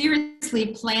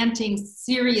seriously planting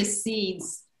serious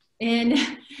seeds. And,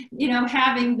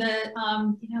 having the,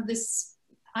 this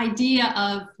idea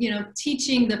of,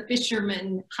 teaching the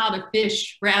fishermen how to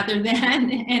fish rather than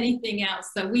anything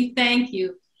else. So we thank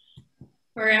you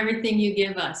for everything you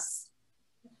give us.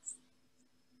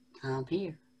 I'm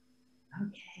here.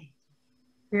 Okay.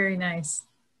 Very nice.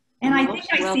 And I think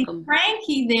I see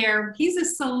Frankie there. He's a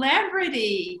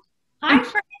celebrity. Hi,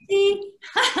 Frankie.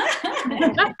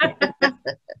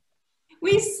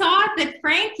 We saw that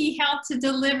Frankie helped to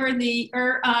deliver the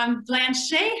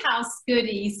Blanchet House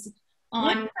goodies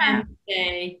on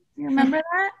Wednesday. You remember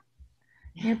that?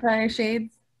 You're putting on your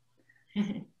shades.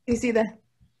 You see the?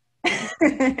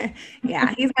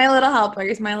 Yeah, he's my little helper.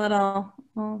 He's my little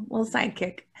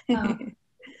sidekick.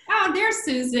 Oh, there's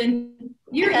Susan.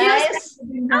 You're Guys.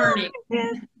 learning.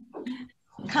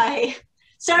 Hi.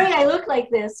 Sorry I look like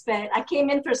this, but I came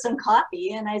in for some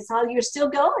coffee and I saw you're still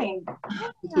going.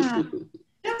 Yeah.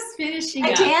 Just finishing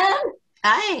Hi, up. Jan.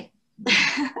 Hi.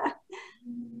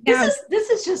 This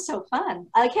is just so fun.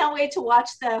 I can't wait to watch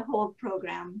the whole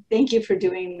program. Thank you for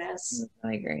doing this. It was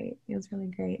really great. It was really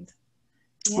great.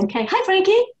 Yeah. Okay. Hi,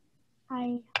 Frankie.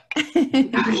 Hi.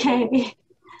 Okay.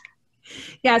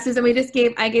 Yeah, Susan,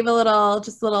 I gave a little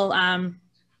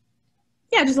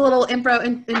info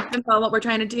on what we're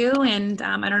trying to do, and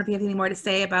I don't know if you have any more to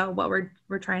say about what we're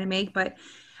trying to make, but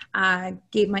I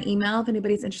gave my email if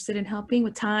anybody's interested in helping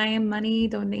with time, money,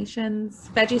 donations,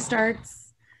 veggie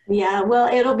starts. Yeah,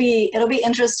 well, it'll be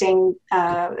interesting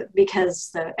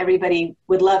because everybody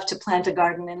would love to plant a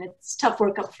garden, and it's tough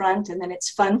work up front, and then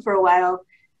it's fun for a while,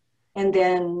 and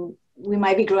then we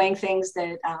might be growing things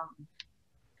that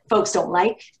folks don't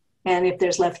like, and if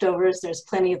there's leftovers, there's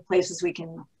plenty of places we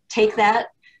can take that,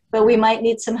 but we might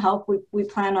need some help. We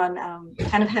plan on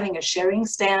kind of having a sharing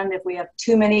stand. If we have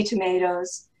too many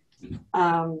tomatoes,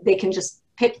 they can just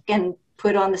pick and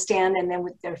put on the stand, and then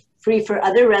they're free for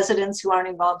other residents who aren't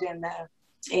involved in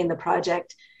the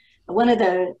project. One of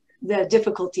the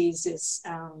difficulties is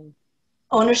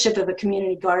ownership of a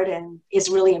community garden is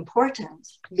really important,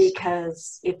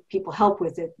 because if people help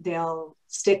with it, they'll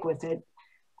stick with it.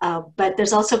 But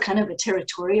there's also kind of a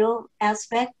territorial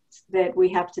aspect that we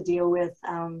have to deal with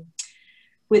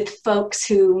folks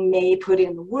who may put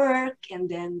in the work, and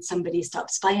then somebody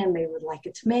stops by and they would like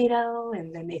a tomato,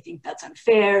 and then they think that's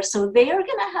unfair. So they are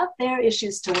gonna have their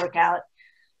issues to work out.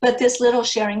 But this little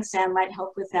sharing stand might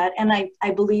help with that. And I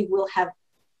believe we'll have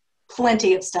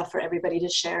plenty of stuff for everybody to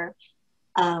share.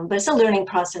 But it's a learning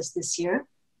process this year.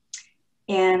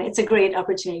 And it's a great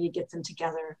opportunity to get them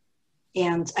together.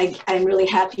 And I'm really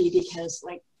happy because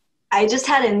I just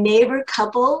had a neighbor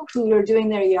couple who were doing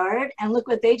their yard, and look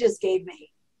what they just gave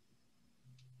me.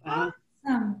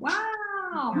 Awesome.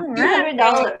 Wow.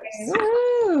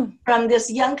 $200 from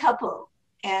this young couple.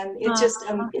 And it's just,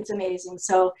 it's amazing.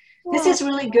 So this is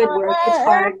really good work. It's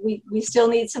hard. We still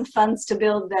need some funds to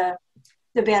build the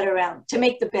bed around, to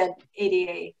make the bed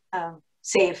ADA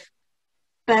safe.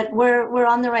 But we're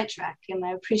on the right track, and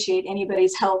I appreciate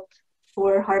anybody's help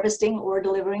for harvesting or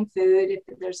delivering food if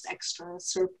there's extra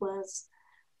surplus.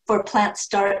 For plant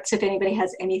starts, if anybody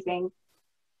has anything,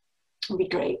 it would be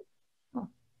great.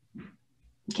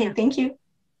 Okay, thank you.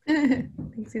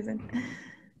 Thanks, Susan.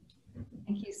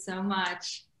 Thank you so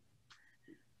much.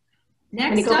 I'm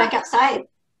gonna go back outside.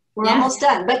 We're almost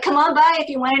done, but come on by if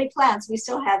you want any plants. We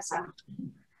still have some.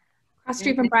 Cross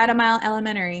street from Braddock Mile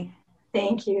Elementary.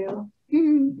 Thank you.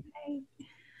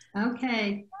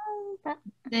 Okay.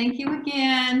 Thank you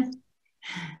again.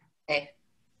 Okay.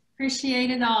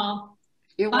 Appreciate it all.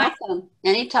 You're welcome.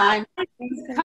 Anytime.